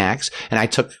headlining acts, and I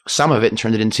took some of it and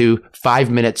turned it into 5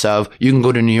 minutes of you can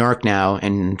go to New York now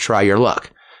and try your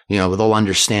luck. They'll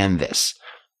understand this.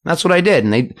 That's what I did.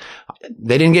 And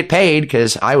they didn't get paid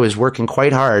because I was working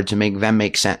quite hard to make them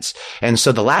make sense. And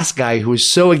so the last guy who was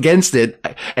so against it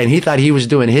and he thought he was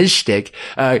doing his shtick,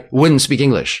 wouldn't speak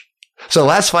English. So the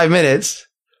last 5 minutes,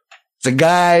 the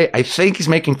guy, I think he's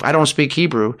I don't speak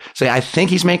Hebrew. So I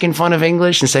think he's making fun of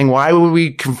English and saying, why would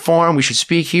we conform? We should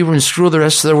speak Hebrew and screw the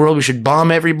rest of the world. We should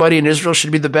bomb everybody and Israel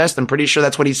should be the best. I'm pretty sure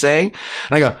that's what he's saying.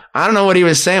 And I go, I don't know what he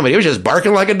was saying, but he was just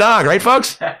barking like a dog, right,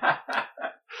 folks?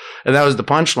 And that was the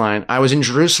punchline. I was in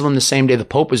Jerusalem the same day the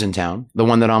Pope was in town, the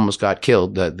one that almost got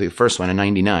killed, the first one in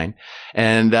 99.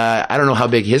 And I don't know how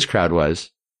big his crowd was.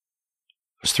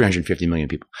 It was 350 million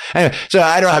people. Anyway, so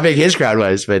I don't know how big his crowd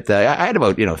was, but I had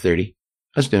about 30.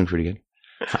 I was doing pretty good.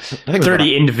 I think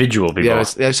 30 individual people.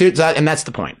 Yeah, and that's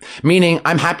the point. Meaning,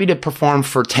 I'm happy to perform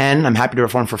for 10. I'm happy to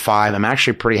perform for 5. I'm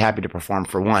actually pretty happy to perform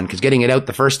for 1 because getting it out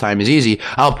the first time is easy.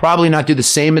 I'll probably not do the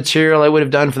same material I would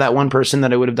have done for that one person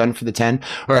that I would have done for the 10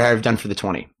 or I've done for the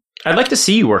 20. I'd like to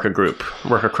see you work a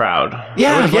crowd.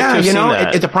 Yeah.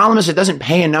 The problem is it doesn't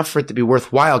pay enough for it to be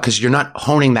worthwhile because you're not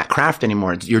honing that craft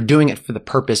anymore. You're doing it for the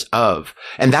purpose of,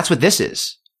 and that's what this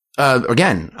is.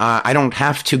 I don't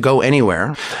have to go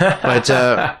anywhere, but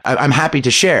I'm happy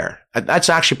to share. That's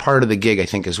actually part of the gig, I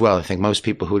think, as well. I think most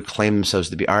people who would claim themselves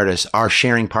to be artists are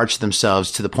sharing parts of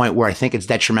themselves to the point where I think it's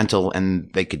detrimental and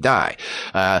they could die.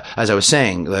 As I was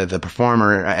saying, the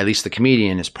performer, at least the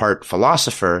comedian, is part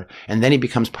philosopher, and then he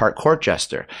becomes part court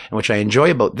jester, and which I enjoy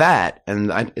about that.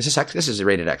 And this is a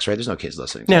rated X, right? There's no kids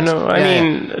listening. There's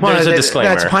a disclaimer.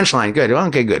 That's a punchline. Good. Well,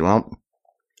 okay, good. Well,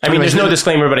 there's no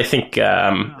disclaimer, but I think...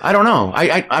 I don't know.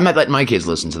 I'm not letting my kids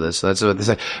listen to this, so that's what they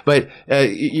say. But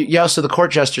so the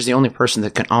court jester is the only person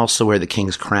that can also wear the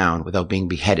king's crown without being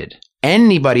beheaded.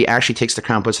 Anybody actually takes the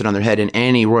crown, puts it on their head in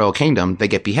any royal kingdom, they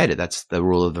get beheaded. That's the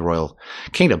rule of the royal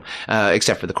kingdom,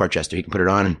 except for the court jester. He can put it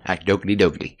on and act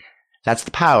dokety-dokety. That's the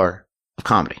power of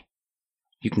comedy.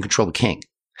 You can control the king.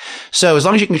 So as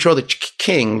long as you can control the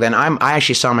king, then I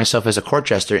actually saw myself as a court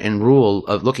jester in rule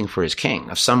of looking for his king,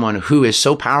 of someone who is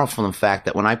so powerful, in fact,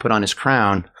 that when I put on his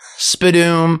crown,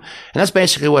 spadoom, and that's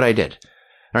basically what I did.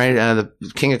 All right, the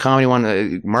King of Comedy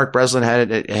one, Mark Breslin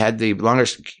had the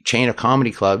longest chain of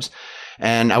comedy clubs,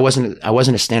 and I wasn't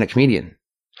a stand-up comedian.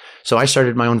 So I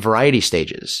started my own variety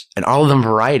stages, and all of them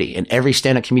variety, and every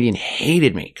stand-up comedian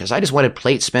hated me because I just wanted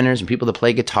plate spinners and people to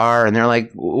play guitar, and they're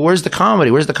like, where's the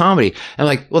comedy? Where's the comedy? And I'm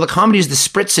like, well, the comedy is the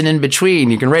spritzing in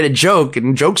between. You can write a joke,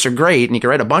 and jokes are great, and you can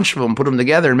write a bunch of them, put them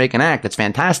together and make an act. That's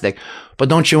fantastic. But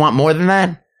don't you want more than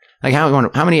that? Like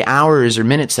how many hours or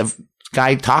minutes of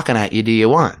guy talking at you do you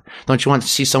want? Don't you want to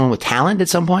see someone with talent at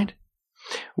some point?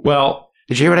 Well,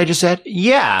 did you hear what I just said?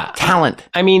 Yeah. Talent.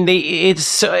 I mean, it's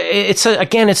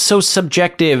so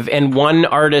subjective, and one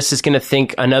artist is going to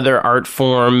think another art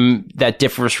form that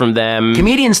differs from them.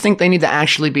 Comedians think they need to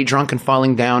actually be drunk and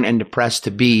falling down and depressed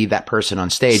to be that person on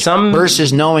stage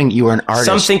versus knowing you are an artist.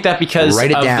 Some think that because of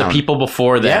the people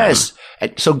before them. Yes.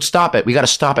 So stop it. We got to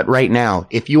stop it right now.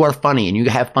 If you are funny and you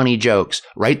have funny jokes,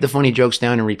 write the funny jokes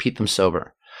down and repeat them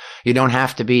sober. You don't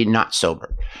have to be not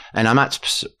sober. And I'm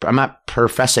not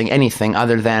professing anything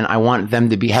other than I want them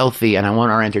to be healthy, and I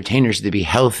want our entertainers to be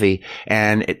healthy.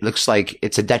 And it looks like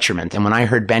it's a detriment. And when I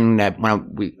heard Ben,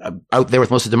 out there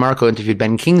with Melissa DeMarco interviewed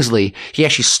Ben Kingsley, he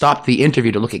actually stopped the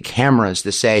interview to look at cameras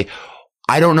to say,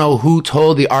 I don't know who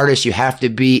told the artist you have to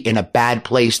be in a bad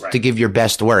place to give your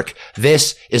best work.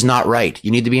 This is not right.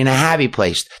 You need to be in a happy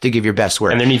place to give your best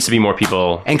work. And there needs to be more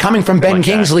people. And coming from Ben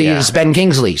Kingsley is Ben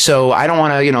Kingsley. So I don't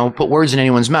want to, put words in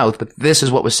anyone's mouth, but this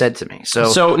is what was said to me.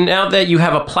 So now that you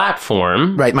have a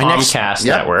platform, right, Comcast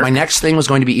Network. My next thing was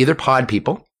going to be either pod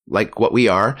people, like what we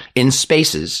are, in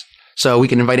Spaces. So we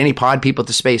can invite any pod people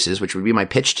to Spaces, which would be my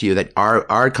pitch to you that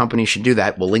our company should do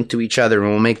that. We'll link to each other and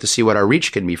we'll make to see what our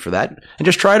reach can be for that and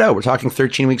just try it out. We're talking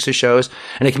 13 weeks of shows,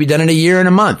 and it can be done in a year and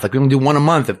a month. Like we can do one a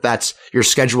month if that's your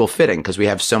schedule fitting, because we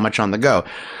have so much on the go.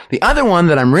 The other one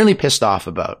that I'm really pissed off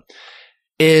about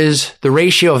is the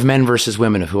ratio of men versus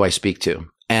women of who I speak to.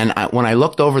 And when I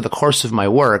looked over the course of my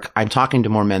work, I'm talking to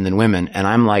more men than women. And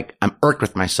I'm irked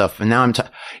with myself. And now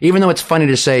even though it's funny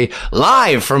to say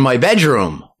live from my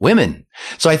bedroom, women.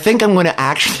 So I think I'm going to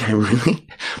I really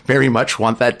very much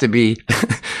want that to be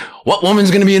what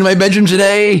woman's going to be in my bedroom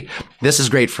today? This is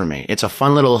great for me. It's a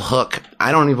fun little hook.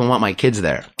 I don't even want my kids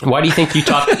there. Why do you think you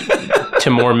talk to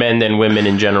more men than women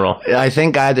in general? I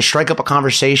think I had to strike up a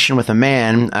conversation with a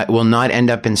man will not end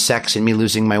up in sex and me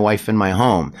losing my wife in my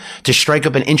home. To strike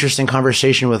up an interesting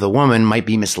conversation with a woman might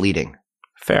be misleading.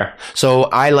 Fair. So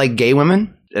I like gay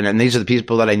women. And these are the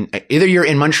people that either you're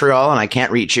in Montreal and I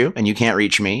can't reach you and you can't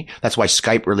reach me. That's why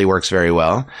Skype really works very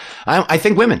well. I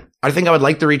think women. I think I would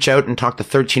like to reach out and talk to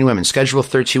 13 women, schedule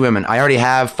 13 women. I already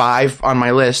have 5 on my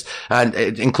list,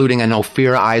 including an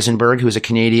Ophira Eisenberg, who's a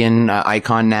Canadian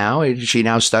icon now. She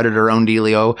now started her own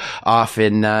dealio off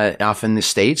in the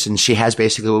States, and she has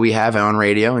basically what we have on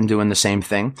radio and doing the same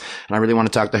thing. And I really want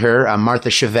to talk to her.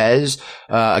 Martha Chavez,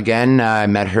 again, I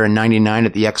met her in 99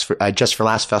 at the Just for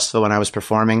Laughs Festival when I was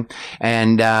performing.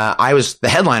 And I was the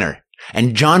headliner.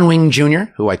 And John Wing Jr.,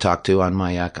 who I talked to on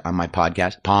my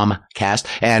podcast, Palmcast,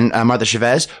 and Martha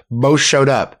Chavez, both showed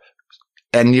up.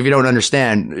 And if you don't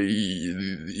understand,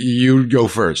 you go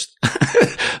first.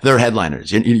 They're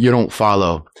headliners. You don't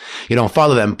follow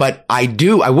them. But I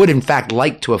would in fact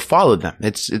like to have followed them.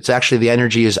 It's actually the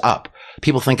energy is up.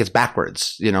 People think it's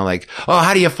backwards, like, oh,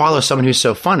 how do you follow someone who's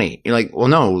so funny? You're like, well,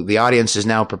 no, the audience is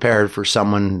now prepared for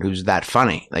someone who's that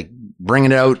funny. Like, bring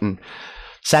it out. And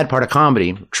sad part of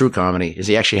comedy, true comedy, is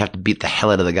you actually have to beat the hell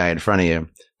out of the guy in front of you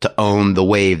to own the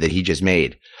wave that he just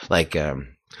made. Like,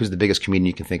 who's the biggest comedian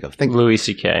you can think of? Louis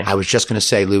C.K. I was just going to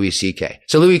say Louis C.K.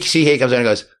 So Louis C.K. comes in and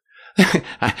goes,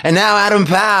 and now Adam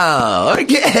Powell.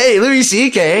 Okay, Louis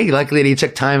C.K. Luckily he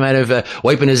took time out of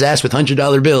wiping his ass with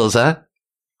 $100 bills, huh?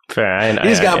 Fair.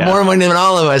 He's got more money than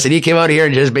all of us, and he came out here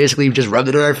and just basically rubbed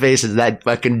it in our faces, that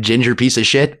fucking ginger piece of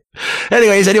shit.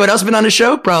 Anyways, anyone else been on the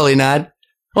show? Probably not.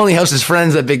 Only helps his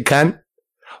friends, that big cunt.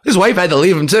 His wife had to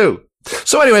leave him too.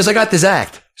 So anyways, I got this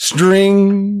act.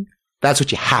 String. That's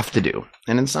what you have to do.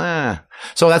 And it's, so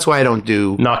that's why I don't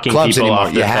do knocking clubs people anymore.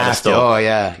 off their pedestal. Oh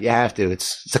yeah, you have to.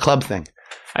 It's a club thing.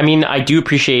 I mean, I do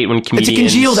appreciate when comedians... It's a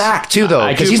congealed act, too, though,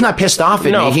 because he's not pissed off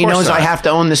at me. He knows I have to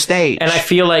own the stage. And I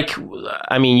feel like,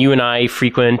 you and I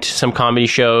frequent some comedy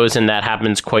shows, and that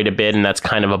happens quite a bit, and that's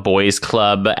kind of a boys'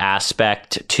 club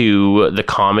aspect to the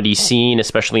comedy scene,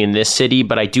 especially in this city.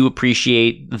 But I do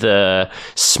appreciate the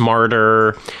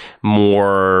smarter,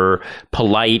 more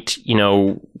polite,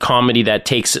 comedy that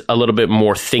takes a little bit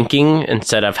more thinking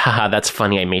instead of, haha, that's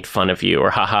funny, I made fun of you,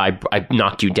 or haha, I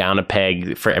knocked you down a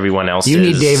peg for everyone else. You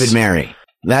need David Merry.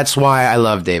 That's why I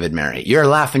love David Merry. You're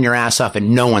laughing your ass off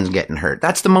and no one's getting hurt.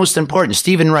 That's the most important.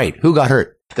 Stephen Wright, who got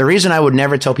hurt? The reason I would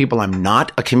never tell people I'm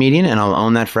not a comedian, and I'll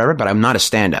own that forever, but I'm not a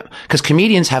stand-up, because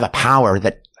comedians have a power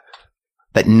that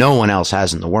that no one else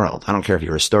has in the world. I don't care if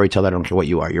you're a storyteller. I don't care what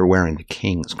you are. You're wearing the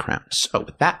king's crown. So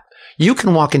with that, you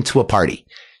can walk into a party.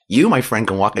 You, my friend,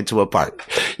 can walk into a party.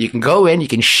 You can go in, you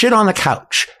can shit on the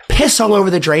couch, piss all over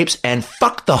the drapes, and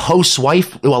fuck the host's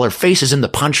wife while her face is in the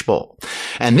punch bowl.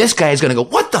 And this guy is going to go,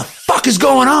 what the fuck is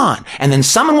going on? And then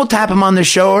someone will tap him on the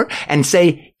shoulder and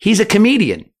say, he's a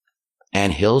comedian.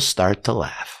 And he'll start to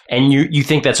laugh. And you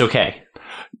think that's okay?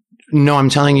 No, I'm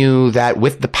telling you that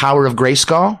with the power of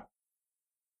Grayskull,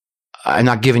 I'm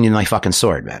not giving you my fucking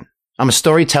sword, man. I'm a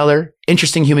storyteller,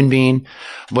 interesting human being,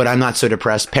 but I'm not so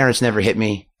depressed. Parents never hit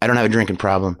me. I don't have a drinking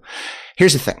problem.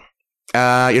 Here's the thing.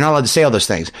 You're not allowed to say all those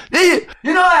things. You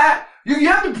know, you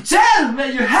have to pretend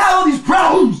that you have all these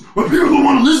problems with people who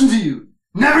want to listen to you.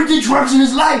 Never did drugs in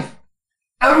his life.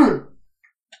 Ever.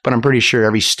 But I'm pretty sure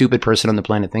every stupid person on the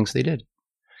planet thinks they did.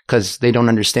 Because they don't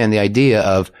understand the idea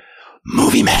of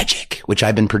movie magic, which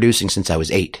I've been producing since I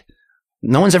was 8.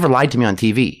 No one's ever lied to me on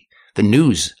TV. The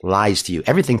news lies to you.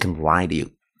 Everything can lie to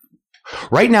you.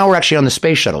 Right now, we're actually on the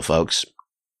space shuttle, folks.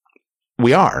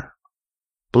 We are.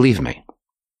 Believe me.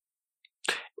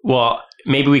 Well,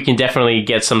 maybe we can definitely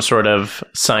get some sort of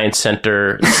science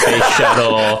center space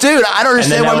shuttle. Dude, I don't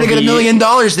understand why we get $1 million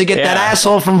to get that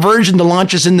asshole from Virgin to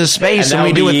launch us into space and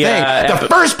we do a thing. The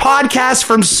first podcast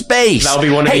from space. That'll be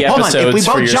one of the episodes. Hold on. If we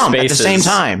both jump spaces. at the same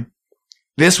time,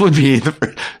 this would be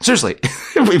seriously.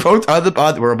 If we both on the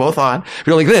pod, we're both on.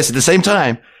 We're like this at the same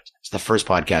time. It's the first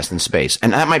podcast in space,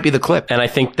 and that might be the clip. And I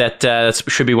think that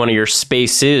should be one of your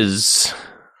spaces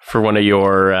for one of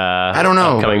your I don't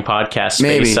know upcoming podcast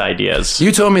space ideas.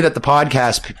 You told me that the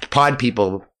pod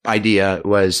people idea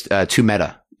was too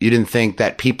meta. You didn't think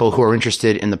that people who are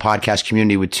interested in the podcast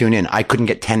community would tune in. I couldn't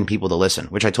get 10 people to listen,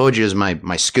 which I told you is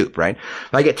my scoop, right?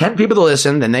 If I get 10 people to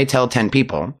listen, then they tell 10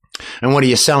 people. And what are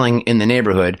you selling in the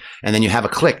neighborhood? And then you have a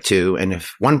click to, and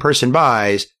if one person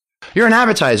buys, you're an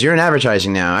advertiser. You're in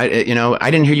advertising now. I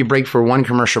didn't hear you break for one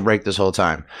commercial break this whole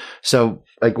time. So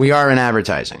like we are in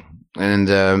advertising. And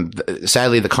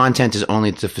sadly, the content is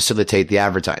only to facilitate the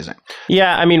advertising.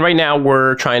 Yeah, I mean, right now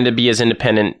we're trying to be as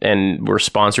independent, and we're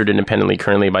sponsored independently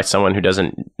currently by someone who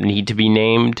doesn't need to be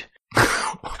named.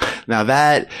 Now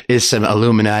that is some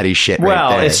Illuminati shit.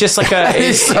 Well, right there. it's just like you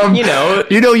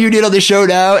did on the show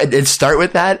now, and start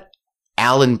with that.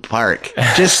 Alan Park.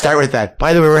 Just start with that.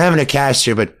 By the way, we're having a cast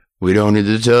here, but we don't need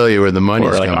to tell you where the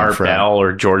money's coming from. Or like Art Bell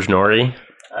or George Norrie.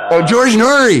 George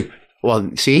Norrie.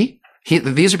 Well, see.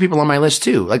 These are people on my list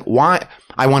too. Like why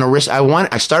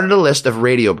I started a list of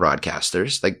radio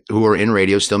broadcasters, like who are in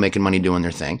radio, still making money doing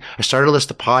their thing. I started a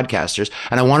list of podcasters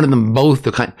and I wanted them both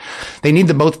they need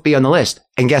to both be on the list.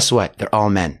 And guess what? They're all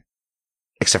men.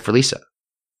 Except for Lisa.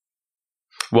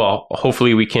 Well,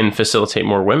 hopefully we can facilitate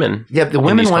more women. Yeah, the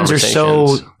women ones are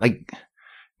so like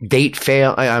date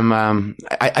fail.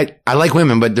 I like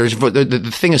women, but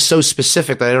the thing is so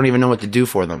specific that I don't even know what to do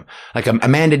for them. Like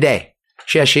Amanda Day.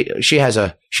 She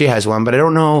has one, but I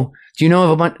don't know. Do you know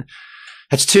of a bunch?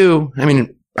 That's 2. I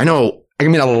mean,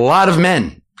 a lot of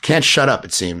men can't shut up,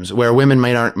 it seems, where women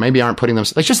maybe aren't putting them,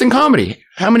 like just in comedy.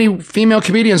 How many female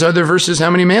comedians are there versus how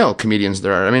many male comedians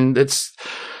there are? I mean, it's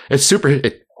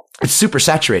super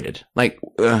saturated. Like,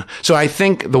 so I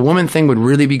think the woman thing would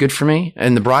really be good for me.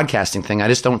 And the broadcasting thing, I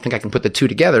just don't think I can put the 2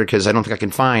 together because I don't think I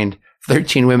can find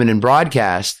 13 women in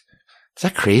broadcast. Is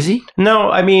that crazy?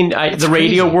 No, I mean, the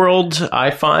radio world,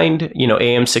 I find,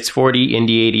 AM 640,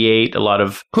 Indy 88, a lot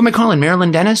of... Who am I calling?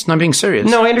 Marilyn Dennis? No, I'm being serious.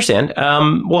 No, I understand.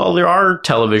 Well, there are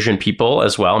television people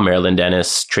as well. Marilyn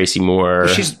Dennis, Tracy Moore.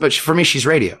 But for me, she's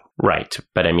radio. Right.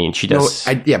 But I mean, she does...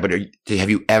 No, but have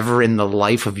you ever in the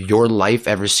life of your life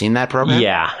ever seen that program?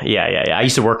 Yeah. I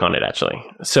used to work on it, actually.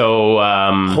 So...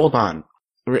 Hold on.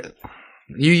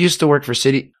 You used to work for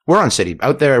City. We're on City.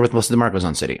 Out there with Melissa DeMarco's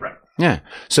on City. Right. Yeah.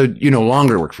 So you no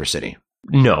longer work for City.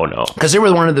 No. Because they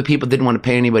were one of the people that didn't want to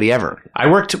pay anybody ever. I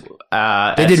worked...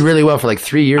 they did really well for like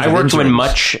 3 years. I worked when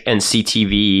Much and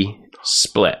CTV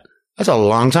split. That's a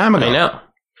long time ago. I know.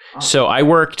 So I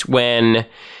worked when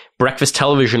Breakfast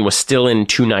Television was still in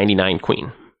 299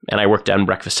 Queen. And I worked on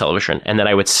Breakfast Television. And then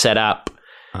I would set up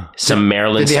some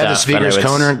Maryland stuff. Did they have the Speaker's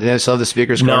Corner? Did they still have the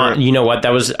Speaker's Corner? No, you know what?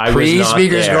 I was not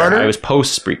Pre-Speaker's Corner? I was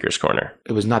post-Speaker's Corner.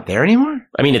 It was not there anymore?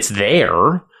 I mean, it's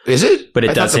there. Is it? But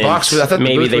it doesn't.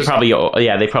 Maybe they probably got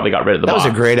rid of the box. That was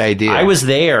a great idea. I was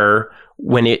there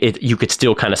when you could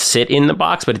still kind of sit in the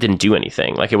box, but it didn't do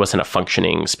anything. Like it wasn't a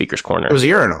functioning Speaker's Corner. It was a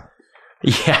urinal.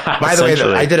 Yeah. By the way,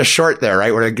 I did a short there,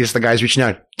 right? Where I guess the guy's reaching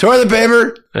out. Toilet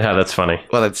paper. Yeah, that's funny.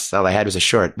 Well, that's all I had was a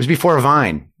short. It was before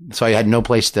Vine, so I had no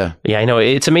place to. Yeah, I know.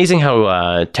 It's amazing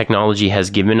how technology has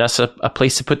given us a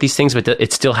place to put these things, but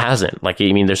it still hasn't. Like,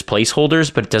 I mean, there's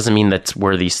placeholders, but it doesn't mean that's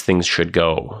where these things should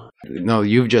go. No,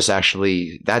 you've just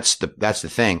actually, that's the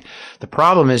thing. The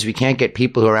problem is we can't get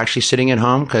people who are actually sitting at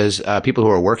home because people who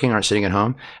are working aren't sitting at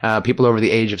home. People over the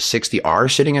age of 60 are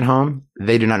sitting at home.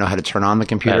 They do not know how to turn on the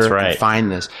computer and find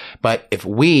this. But if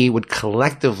we would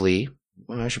collectively,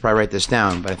 well, I should probably write this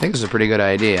down, but I think this is a pretty good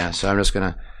idea. So I'm just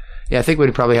going to, I think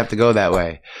we'd probably have to go that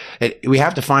way. We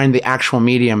have to find the actual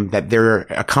medium that they're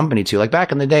a company to. Like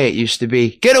back in the day, it used to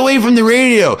be, get away from the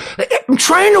radio. I'm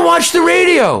trying to watch the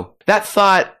radio. That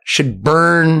thought should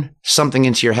burn something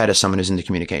into your head as someone who's into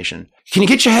communication. Can you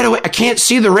get your head away? I can't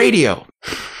see the radio.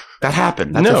 That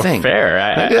happened. That's a thing. Fair.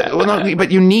 Well, no,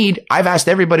 but I've asked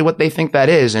everybody what they think that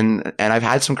is, and I've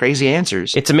had some crazy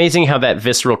answers. It's amazing how that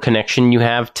visceral connection you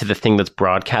have to the thing that's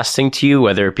broadcasting to you,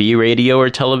 whether it be radio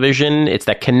or television, it's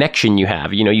that connection you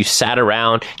have. You know, you sat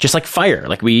around, just like fire,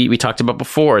 like we talked about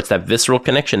before. It's that visceral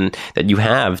connection that you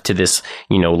have to this,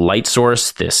 light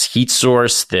source, this heat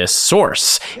source, this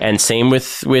source. And same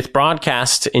with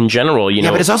broadcast in general,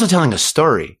 Yeah, but it's also telling a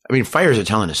story. I mean, fires are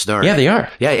telling a story. Yeah, they are.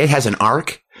 Yeah, it has an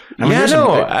arc.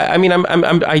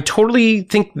 I totally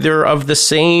think they're of the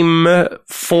same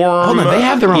form. Hold on, they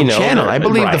have their own channel. I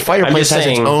believe the fireplace has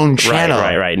its own channel.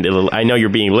 Right. I know you're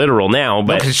being literal now,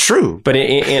 but it's true. But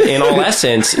in all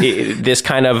essence, this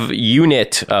kind of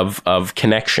unit of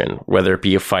connection, whether it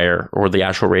be a fire or the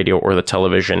actual radio or the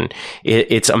television,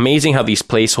 it's amazing how these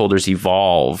placeholders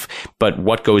evolve. But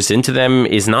what goes into them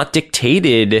is not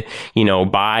dictated,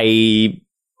 by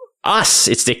us.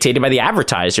 It's dictated by the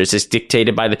advertisers. It's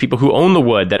dictated by the people who own the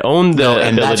wood, that own the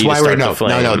ability to start the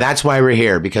flame. No, that's why we're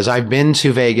here, because I've been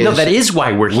to Vegas. No, that is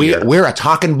why we're here. We're a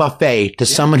talking buffet to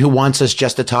someone who wants us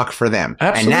just to talk for them.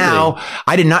 Absolutely. And now,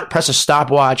 I did not press a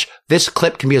stopwatch. This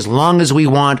clip can be as long as we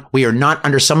want. We are not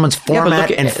under someone's format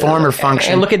and form or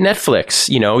function. And look at Netflix.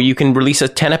 You can release a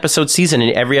 10-episode season,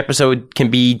 and every episode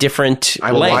can be different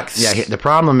lengths. The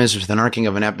problem is with an arcing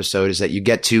of an episode is that you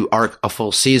get to arc a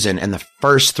full season, and the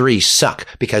first 3 suck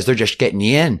because they're just getting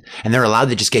you in, and they're allowed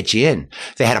to just get you in.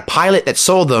 They had a pilot that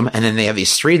sold them, and then they have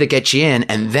these 3 that get you in,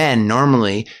 and then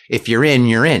normally if you're in,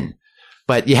 you're in.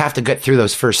 But you have to get through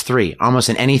those first 3, almost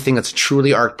in anything that's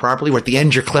truly arced properly, where at the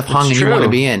end you're cliffhung and you want to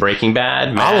be in. Breaking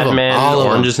Bad, Mad Men,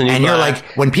 Orange is the New Black. And you're like,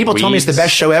 when people tell me it's the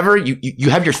best show ever, you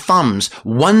have your thumbs,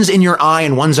 one's in your eye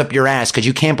and one's up your ass because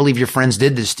you can't believe your friends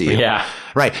did this to you. Yeah.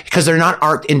 Right. Because they're not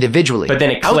arced individually. But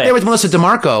then it Out there with Melissa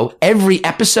DeMarco, every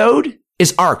episode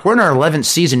is arc. We're in our 11th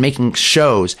season making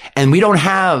shows, and we don't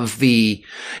have the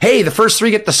first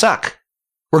 3 get the suck.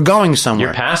 We're going somewhere.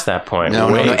 You're past that point.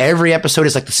 No. Every episode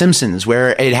is like The Simpsons,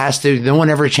 where it has to, no one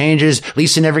ever changes.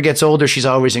 Lisa never gets older. She's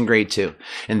always in grade 2.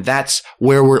 And that's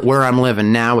where I'm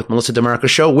living now with Melissa DeMarco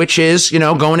Show, which is,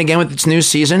 going again with its new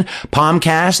season.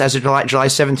 Palmcast as of July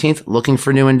 17th, looking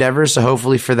for new endeavors. So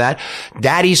hopefully for that.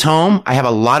 Daddy's Home. I have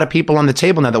a lot of people on the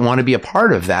table now that want to be a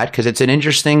part of that because it's an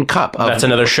interesting cup. That's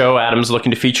another show Adam's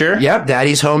looking to feature. Yep.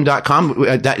 Daddy'sHome.com.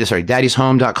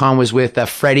 Daddy'sHome.com was with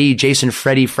Jason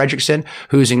Freddie Fredrickson,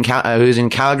 who's in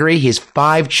Calgary. He has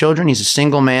 5 children. He's a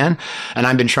single man. And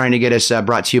I've been trying to get us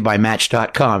brought to you by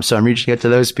Match.com. So I'm reaching out to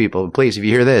those people. Please, if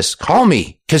you hear this, call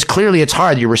me. Because clearly it's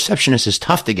hard. Your receptionist is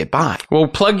tough to get by. Well,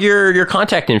 plug your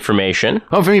contact information.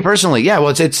 Oh, for me personally. Yeah.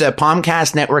 Well, it's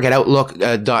Palmcast Network at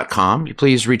Outlook.com.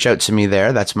 Please reach out to me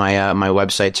there. That's my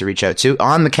website to reach out to.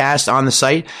 On the cast, on the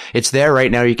site. It's there right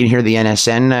now. You can hear the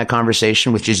NSN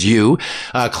conversation, which is you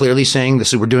clearly saying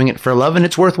we're doing it for love and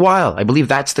it's worthwhile. I believe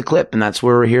that's the clip, and that's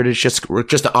where we're here to just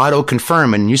to auto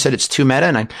confirm. And you said it's too meta,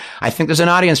 and I think there's an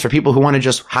audience for people who want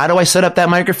to how do I set up that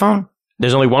microphone?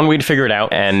 There's only one way to figure it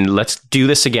out, and let's do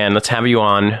this again. Let's have you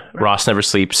on. Ross Never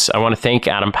Sleeps. I want to thank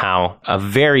Adam Powell, a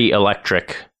very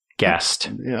electric guest.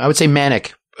 I would say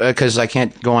manic, because I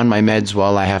can't go on my meds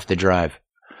while I have to drive.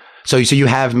 So you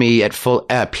have me at full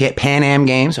Pan Am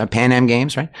Games,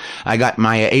 right? I got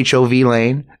my HOV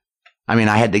lane. I mean,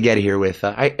 I had to get here with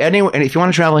anyway. And if you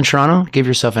want to travel in Toronto, give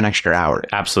yourself an extra hour.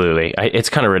 Absolutely, it's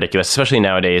kind of ridiculous, especially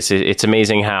nowadays. It's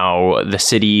amazing how the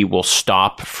city will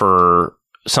stop for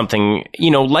something,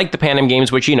 like the Pan Am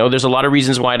Games, which, there's a lot of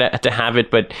reasons why to have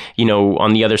it. But,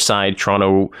 on the other side,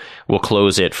 Toronto will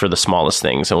close it for the smallest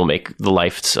things and will make the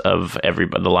lives of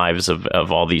everybody, the lives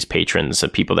of all these patrons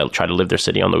and people that try to live their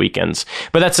city on the weekends.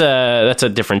 But that's a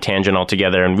different tangent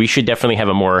altogether. And we should definitely have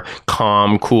a more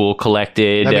calm, cool,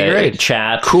 collected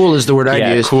chat. Cool is the word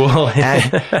I'd use. Cool.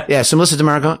 So Melissa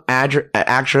DeMarco,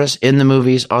 actress in the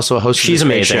movies, also a host. She's of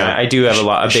this amazing. show. I do have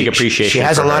a big appreciation. She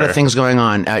has a lot of things going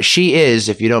on. She is,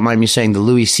 if you don't mind me saying, the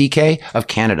Louis C.K. of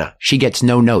Canada. She gets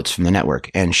no notes from the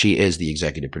network, and she is the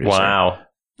executive producer. Wow.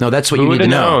 No, that's what Who you need would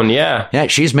to have know. known? Yeah. Yeah,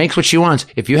 she makes what she wants.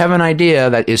 If you have an idea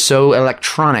that is so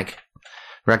electronic,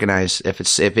 recognize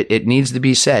if it needs to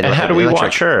be said. And how do we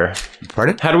watch her?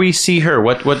 Pardon? How do we see her?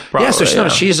 What? Yeah, so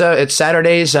she's it's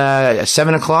Saturdays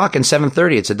 7:00 and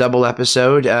 7:30. It's a double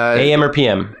episode. AM or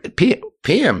PM?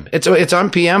 PM. It's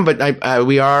on PM, but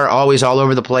we are always all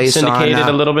over the place. Syndicated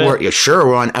a little bit?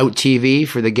 We're on Out TV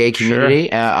for the gay community.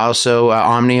 Sure. Also,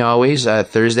 Omni always,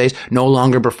 Thursdays. No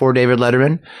longer before David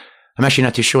Letterman. I'm actually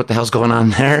not too sure what the hell's going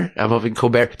on there. I'm hoping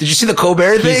Colbert. Did you see the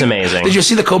Colbert thing? He's amazing. Did you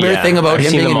see the Colbert thing about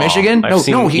him being in Michigan?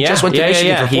 No, he just went to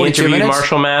Michigan for 42 minutes. He interviewed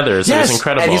Marshall Mathers. Yes. It was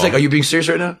incredible. And he's like, are you being serious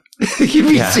right now?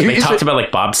 They talked about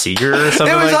like Bob Seger or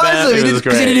something like that. It was awesome.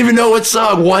 Because he didn't even know what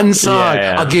song. One song.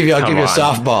 Yeah. I'll give you a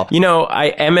softball. You know,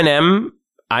 Eminem,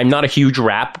 I'm not a huge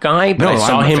rap guy, but I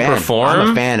saw him perform.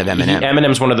 I'm a fan of Eminem.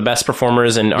 Eminem's one of the best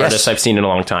performers and artists I've seen in a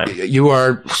long time. You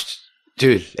are...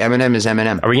 Dude, Eminem is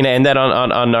Eminem. Are we going to end that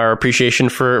on our appreciation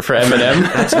for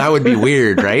Eminem? That would be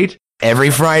weird, right? Every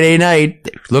Friday night.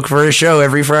 Look for a show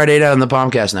every Friday night on the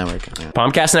Palmcast Network. Yeah.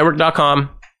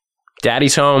 PalmcastNetwork.com.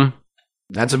 Daddy's home.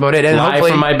 That's about it. And live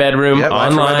from my bedroom,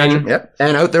 online. Yep.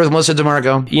 And out there with Melissa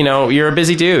DeMarco. You know, you're a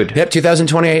busy dude. Yep,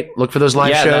 2028. Look for those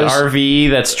live shows. Yeah, that RV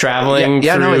that's traveling it's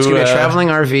going to be a traveling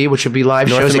RV, which would be live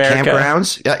North shows America. at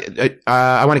campgrounds.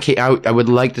 I would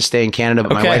like to stay in Canada,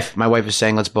 but my wife is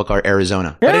saying, let's book our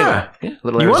Arizona. Yeah.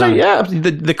 Little Arizona.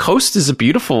 The coast is a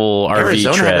beautiful RV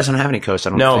Arizona trip. doesn't have any coast, I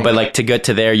don't think. No, but like to get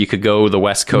to there, you could go the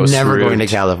West Coast Never route. going to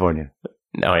California.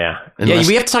 Oh, yeah.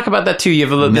 We have to talk about that, too. You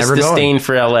have this disdain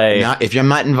for L.A. If I'm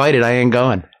not invited, I ain't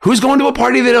going. Who's going to a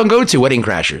party they don't go to? Wedding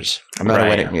crashers. I'm not a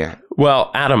wedding. Yeah. Well,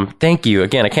 Adam, thank you.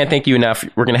 Again, I can't thank you enough.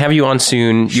 We're going to have you on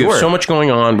soon. Sure. You have so much going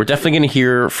on. We're definitely going to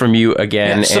hear from you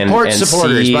again. Yeah, support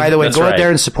supporters. By the way, go out there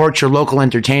and support your local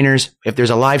entertainers. If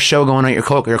there's a live show going on at your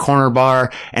corner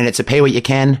bar and it's a pay what you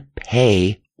can,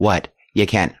 pay what you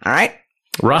can. All right?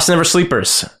 Ross Never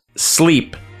Sleepers.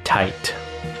 Sleep tight.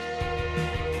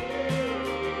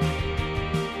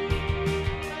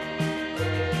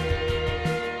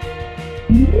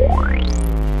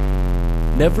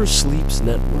 Never Sleeps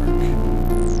Network.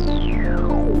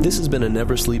 This has been a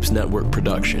Never Sleeps Network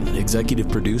production, executive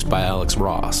produced by Alex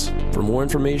Ross. For more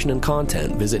information and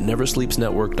content, visit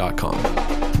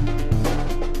neversleepsnetwork.com.